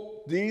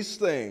spoke these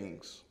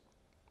things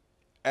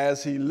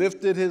as He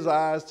lifted His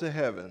eyes to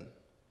heaven.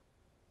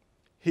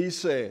 He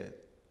said,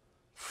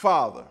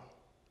 Father,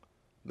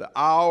 the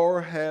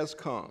hour has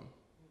come.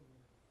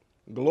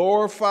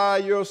 Glorify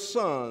your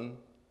Son,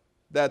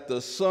 that the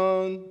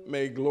Son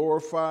may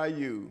glorify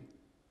you,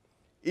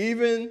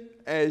 even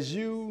as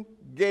you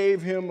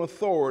gave Him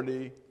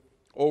authority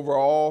over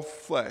all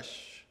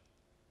flesh,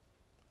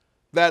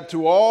 that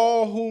to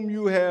all whom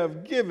you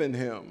have given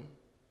Him,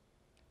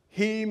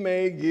 He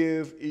may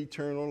give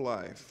eternal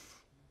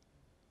life.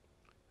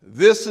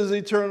 This is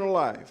eternal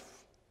life,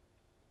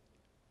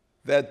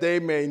 that they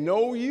may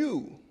know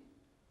you,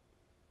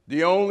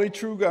 the only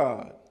true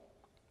God,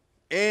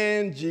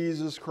 and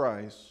Jesus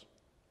Christ,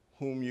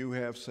 whom you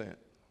have sent.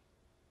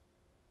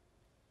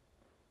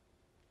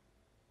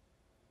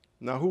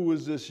 Now, who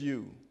is this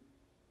you?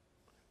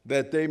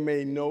 That they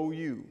may know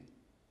you,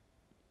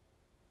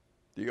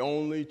 the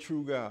only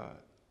true God.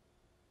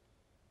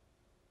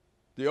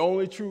 The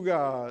only true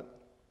God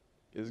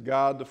is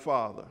God the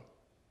Father,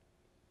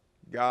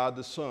 God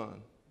the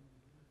Son,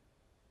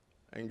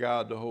 and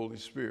God the Holy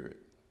Spirit.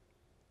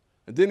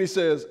 And then He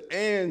says,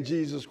 and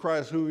Jesus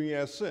Christ, whom He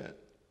has sent.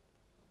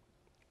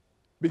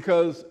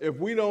 Because if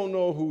we don't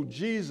know who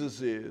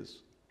Jesus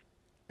is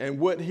and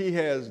what He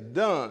has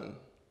done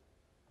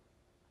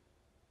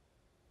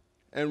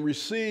and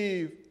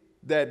receive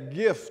that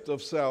gift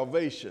of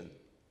salvation,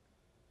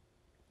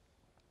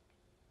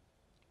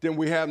 then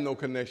we have no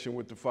connection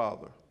with the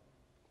Father,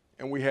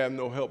 and we have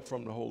no help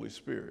from the Holy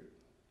Spirit.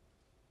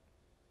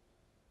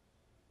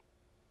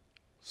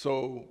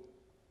 So,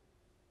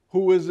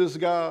 who is this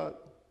God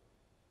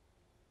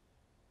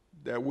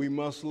that we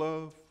must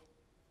love?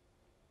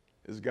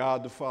 Is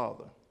God the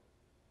Father,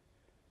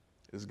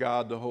 is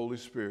God the Holy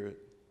Spirit,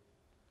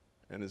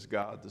 and is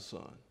God the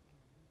Son.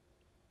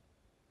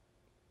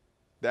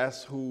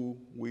 That's who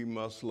we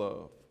must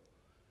love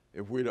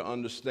if we're to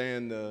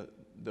understand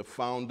the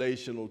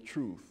foundational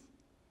truth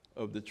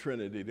of the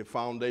Trinity, the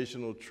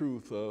foundational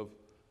truth of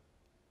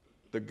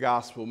the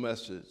gospel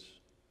message,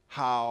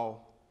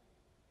 how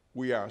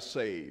we are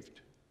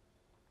saved.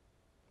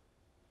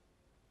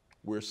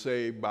 We're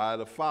saved by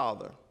the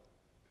Father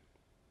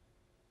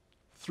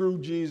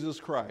through Jesus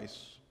Christ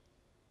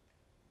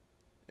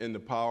in the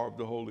power of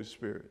the Holy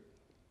Spirit.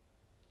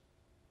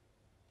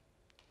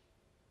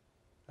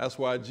 That's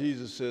why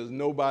Jesus says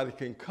nobody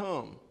can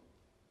come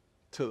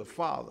to the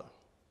Father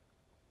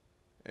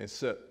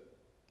except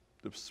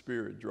the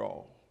Spirit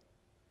draw.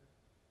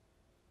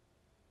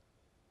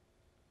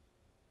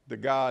 The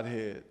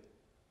Godhead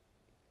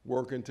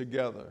working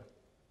together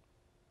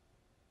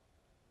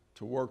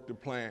to work the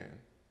plan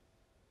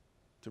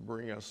to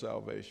bring us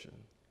salvation.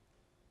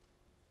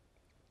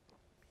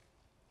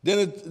 Then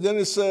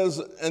it says,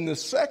 and the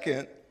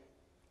second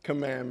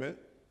commandment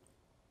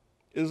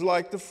is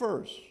like the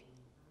first.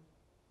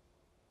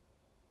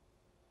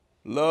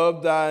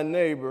 Love thy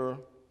neighbor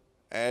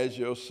as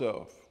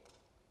yourself.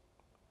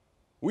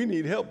 We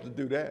need help to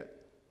do that.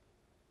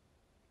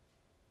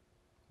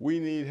 We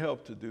need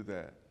help to do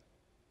that.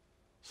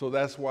 So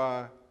that's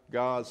why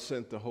God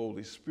sent the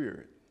Holy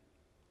Spirit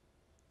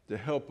to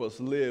help us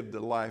live the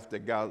life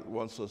that God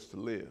wants us to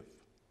live.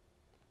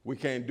 We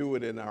can't do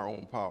it in our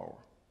own power.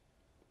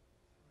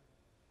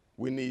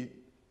 We need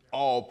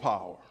all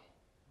power,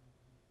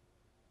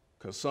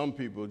 because some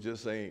people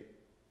just ain't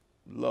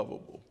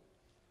lovable.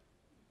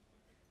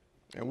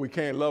 And we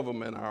can't love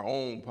them in our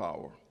own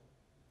power.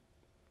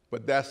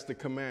 But that's the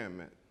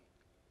commandment.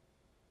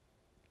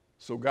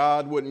 So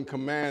God wouldn't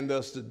command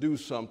us to do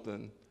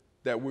something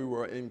that we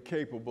were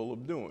incapable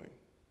of doing.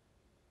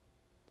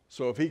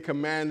 So if he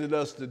commanded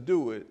us to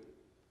do it,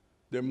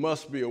 there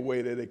must be a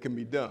way that it can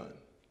be done.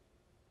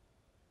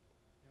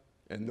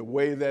 And the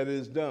way that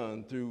is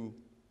done through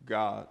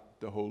God,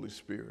 the Holy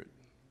Spirit.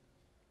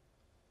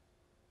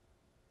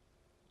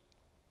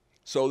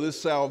 So this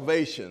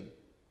salvation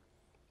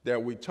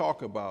that we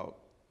talk about,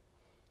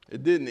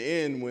 it didn't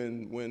end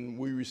when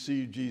we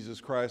received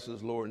Jesus Christ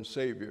as Lord and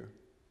Savior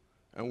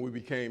and we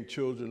became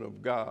children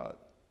of God.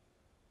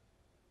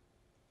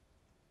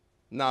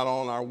 Not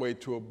on our way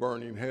to a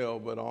burning hell,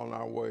 but on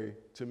our way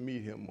to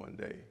meet him one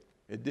day.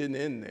 It didn't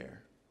end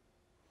there.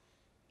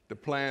 The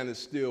plan is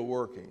still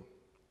working.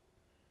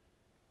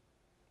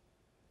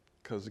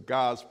 Because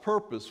God's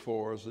purpose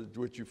for us,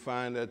 which you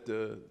find at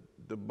the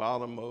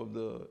bottom of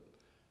the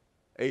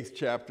 8th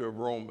chapter of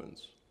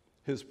Romans,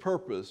 his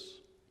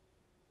purpose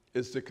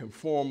is to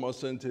conform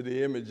us into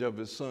the image of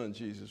his Son,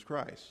 Jesus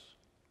Christ.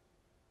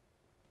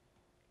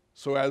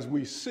 So as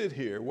we sit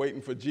here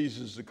waiting for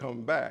Jesus to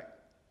come back,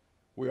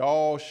 we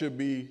all should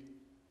be,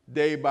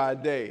 day by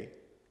day,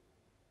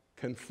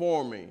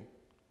 conforming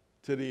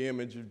to the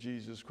image of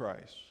Jesus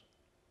Christ.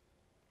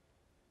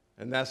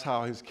 And that's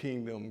how his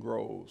kingdom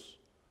grows.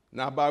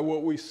 Not by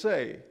what we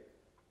say,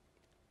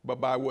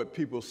 but by what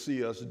people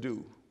see us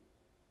do.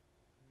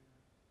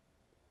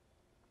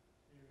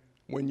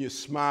 When you're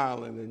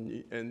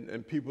smiling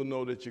and people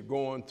know that you're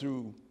going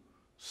through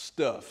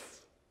stuff,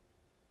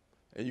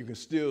 and you can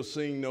still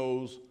sing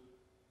those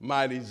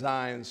Mighty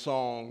Zion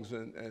songs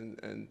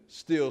and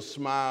still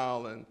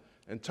smile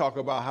and talk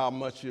about how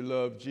much you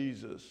love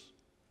Jesus.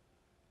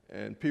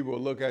 And people will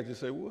look at you and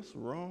say, what's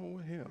wrong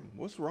with him?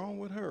 What's wrong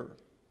with her?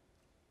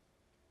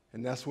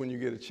 And that's when you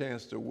get a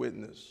chance to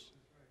witness.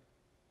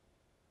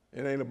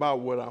 It ain't about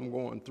what I'm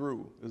going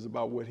through. It's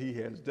about what he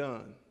has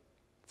done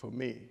for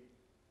me.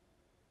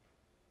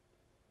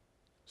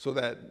 So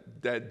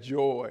that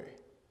joy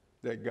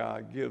that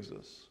God gives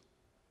us,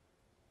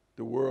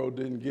 the world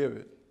didn't give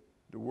it.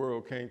 The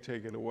world can't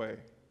take it away.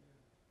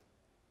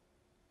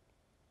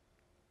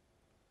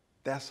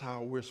 That's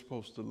how we're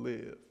supposed to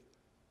live,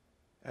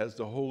 as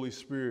the Holy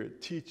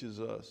Spirit teaches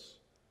us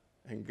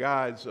and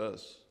guides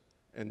us,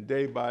 and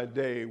day by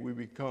day we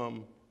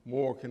become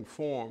more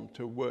conformed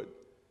to what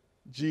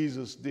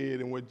Jesus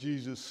did and what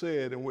Jesus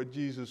said and what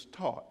Jesus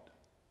taught.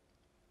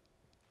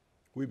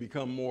 We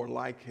become more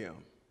like him.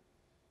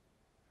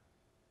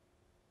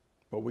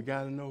 But we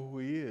got to know who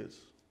he is.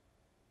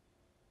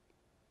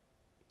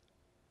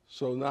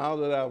 So now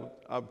that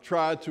I've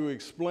tried to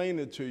explain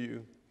it to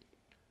you,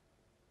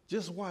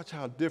 just watch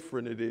how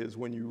different it is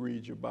when you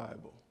read your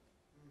Bible.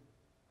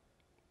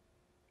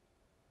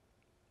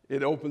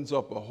 It opens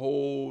up a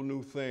whole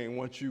new thing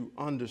once you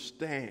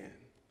understand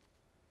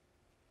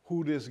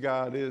who this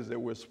God is that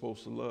we're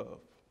supposed to love.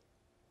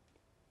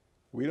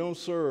 We don't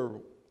serve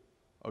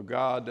a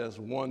God that's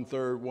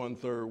 1/3,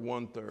 1/3,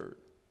 1/3.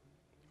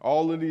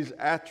 All of these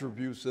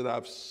attributes that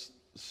I've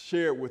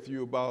shared with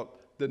you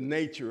about the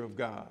nature of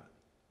God,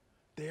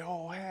 they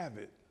all have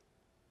it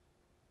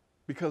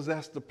because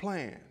that's the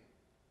plan.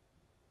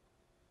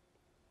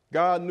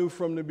 God knew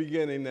from the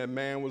beginning that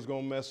man was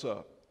going to mess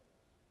up.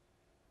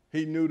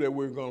 He knew that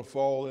we were going to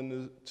fall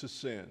into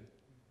sin.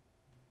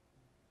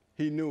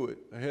 He knew it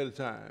ahead of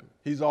time.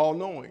 He's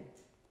all-knowing.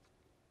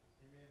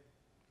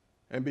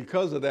 And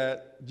because of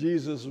that,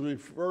 Jesus is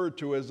referred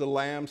to as the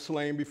lamb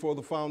slain before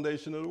the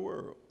foundation of the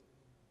world.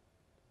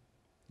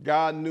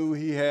 God knew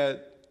he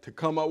had to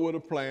come up with a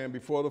plan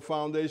before the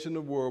foundation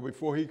of the world,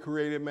 before he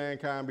created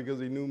mankind, because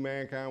he knew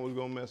mankind was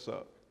going to mess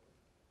up.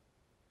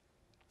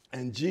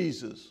 And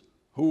Jesus,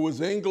 who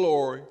was in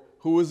glory,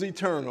 who was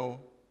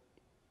eternal,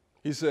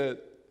 he said,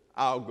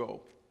 I'll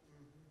go.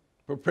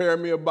 Prepare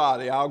me a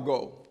body, I'll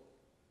go.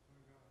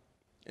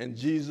 And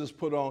Jesus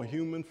put on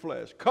human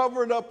flesh,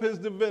 covered up his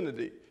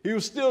divinity. He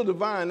was still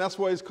divine. That's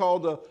why he's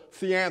called the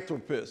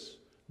theanthropist,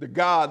 the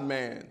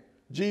God-man.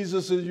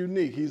 Jesus is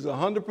unique. He's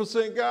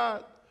 100%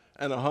 God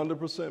and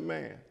 100%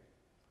 man.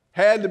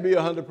 Had to be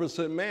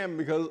 100% man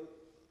because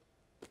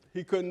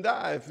he couldn't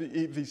die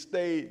if he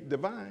stayed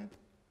divine.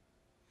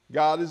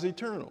 God is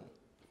eternal.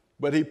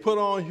 But he put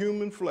on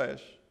human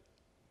flesh,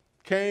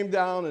 came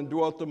down and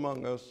dwelt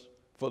among us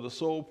for the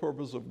sole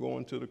purpose of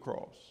going to the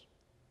cross.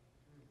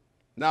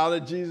 Now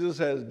that Jesus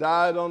has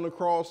died on the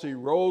cross, he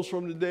rose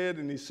from the dead,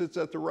 and he sits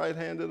at the right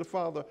hand of the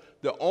Father,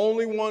 the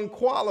only one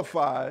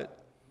qualified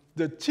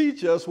to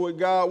teach us what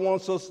God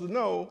wants us to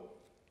know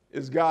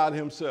is God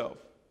himself,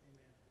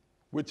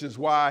 which is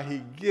why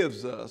he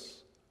gives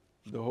us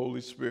the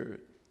Holy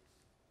Spirit.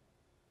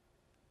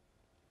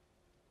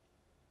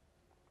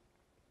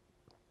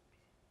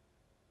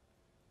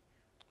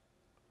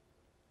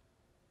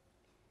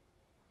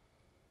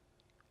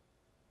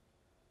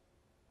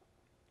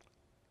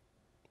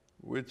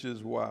 Which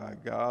is why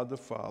God the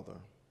Father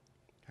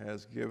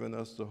has given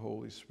us the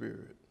Holy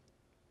Spirit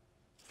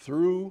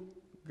through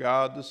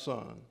God the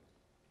Son,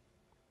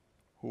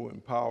 who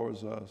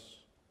empowers us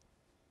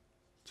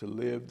to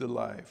live the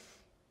life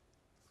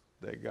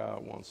that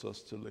God wants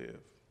us to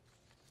live.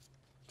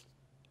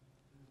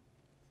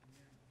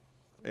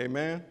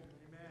 Amen? Amen.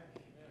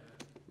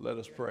 Let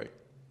us pray.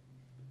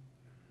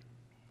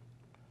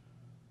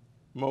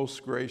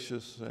 Most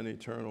gracious and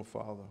eternal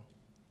Father,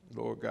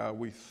 Lord God,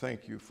 we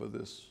thank you for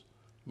this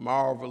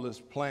marvelous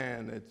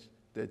plan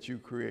that you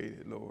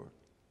created, Lord.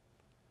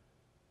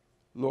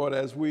 Lord,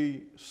 as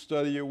we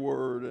study your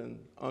word and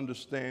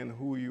understand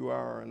who you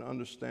are and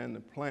understand the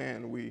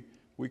plan, we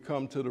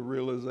come to the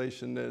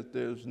realization that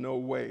there's no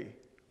way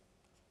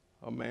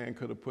a man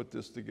could have put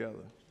this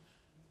together.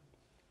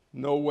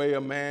 No way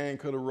a man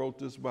could have wrote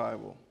this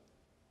Bible.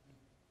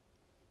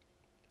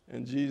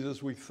 And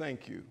Jesus, we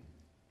thank you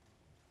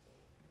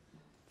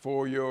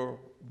for your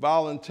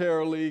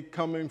voluntarily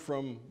coming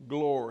from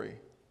glory,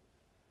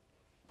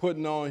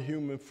 putting on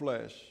human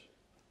flesh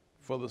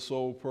for the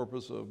sole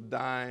purpose of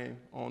dying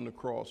on the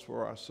cross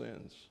for our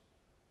sins.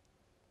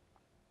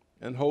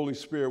 And Holy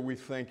Spirit, we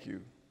thank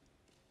you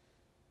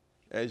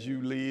as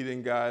you lead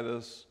and guide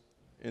us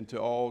into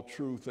all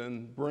truth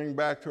and bring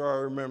back to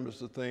our remembrance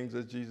the things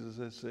that Jesus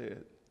has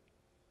said.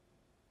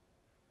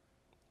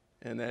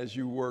 And as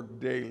you work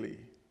daily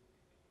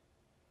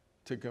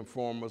to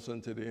conform us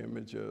into the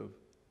image of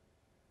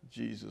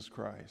Jesus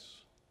Christ.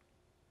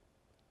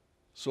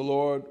 So,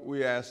 Lord,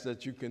 we ask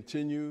that you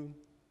continue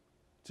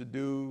to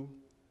do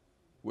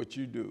what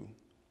you do.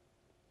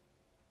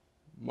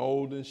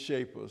 Mold and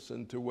shape us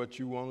into what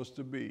you want us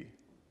to be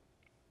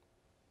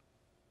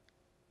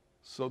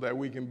so that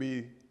we can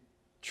be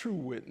true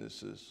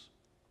witnesses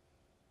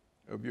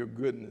of your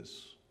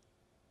goodness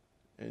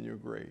and your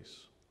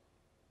grace.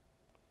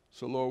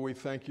 So, Lord, we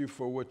thank you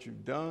for what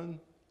you've done.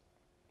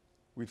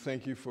 We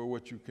thank you for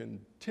what you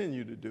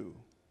continue to do.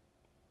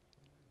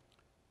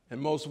 And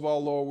most of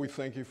all, Lord, we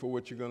thank you for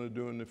what you're going to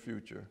do in the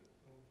future.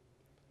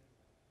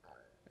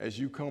 As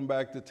you come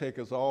back to take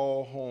us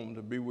all home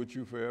to be with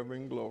you forever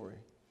in glory,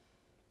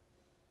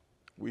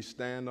 we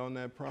stand on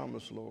that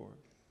promise, Lord.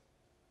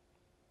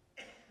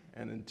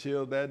 And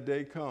until that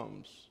day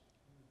comes,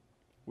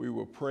 we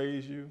will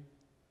praise you,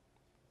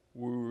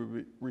 we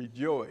will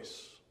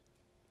rejoice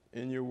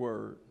in your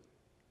word,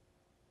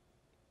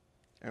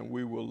 and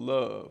we will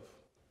love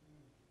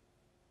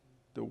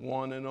the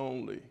one and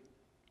only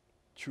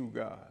true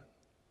God.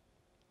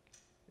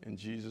 In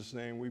Jesus'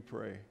 name we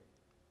pray.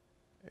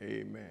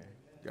 Amen.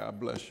 God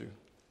bless you.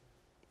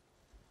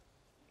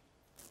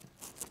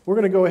 We're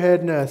going to go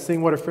ahead and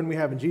sing What a Friend We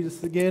Have in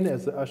Jesus again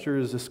as the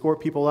ushers escort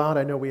people out.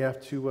 I know we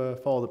have to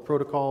follow the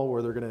protocol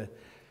where they're going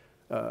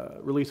to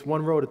release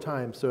one row at a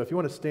time. So if you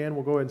want to stand,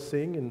 we'll go ahead and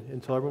sing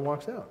until everyone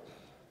walks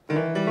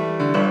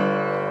out.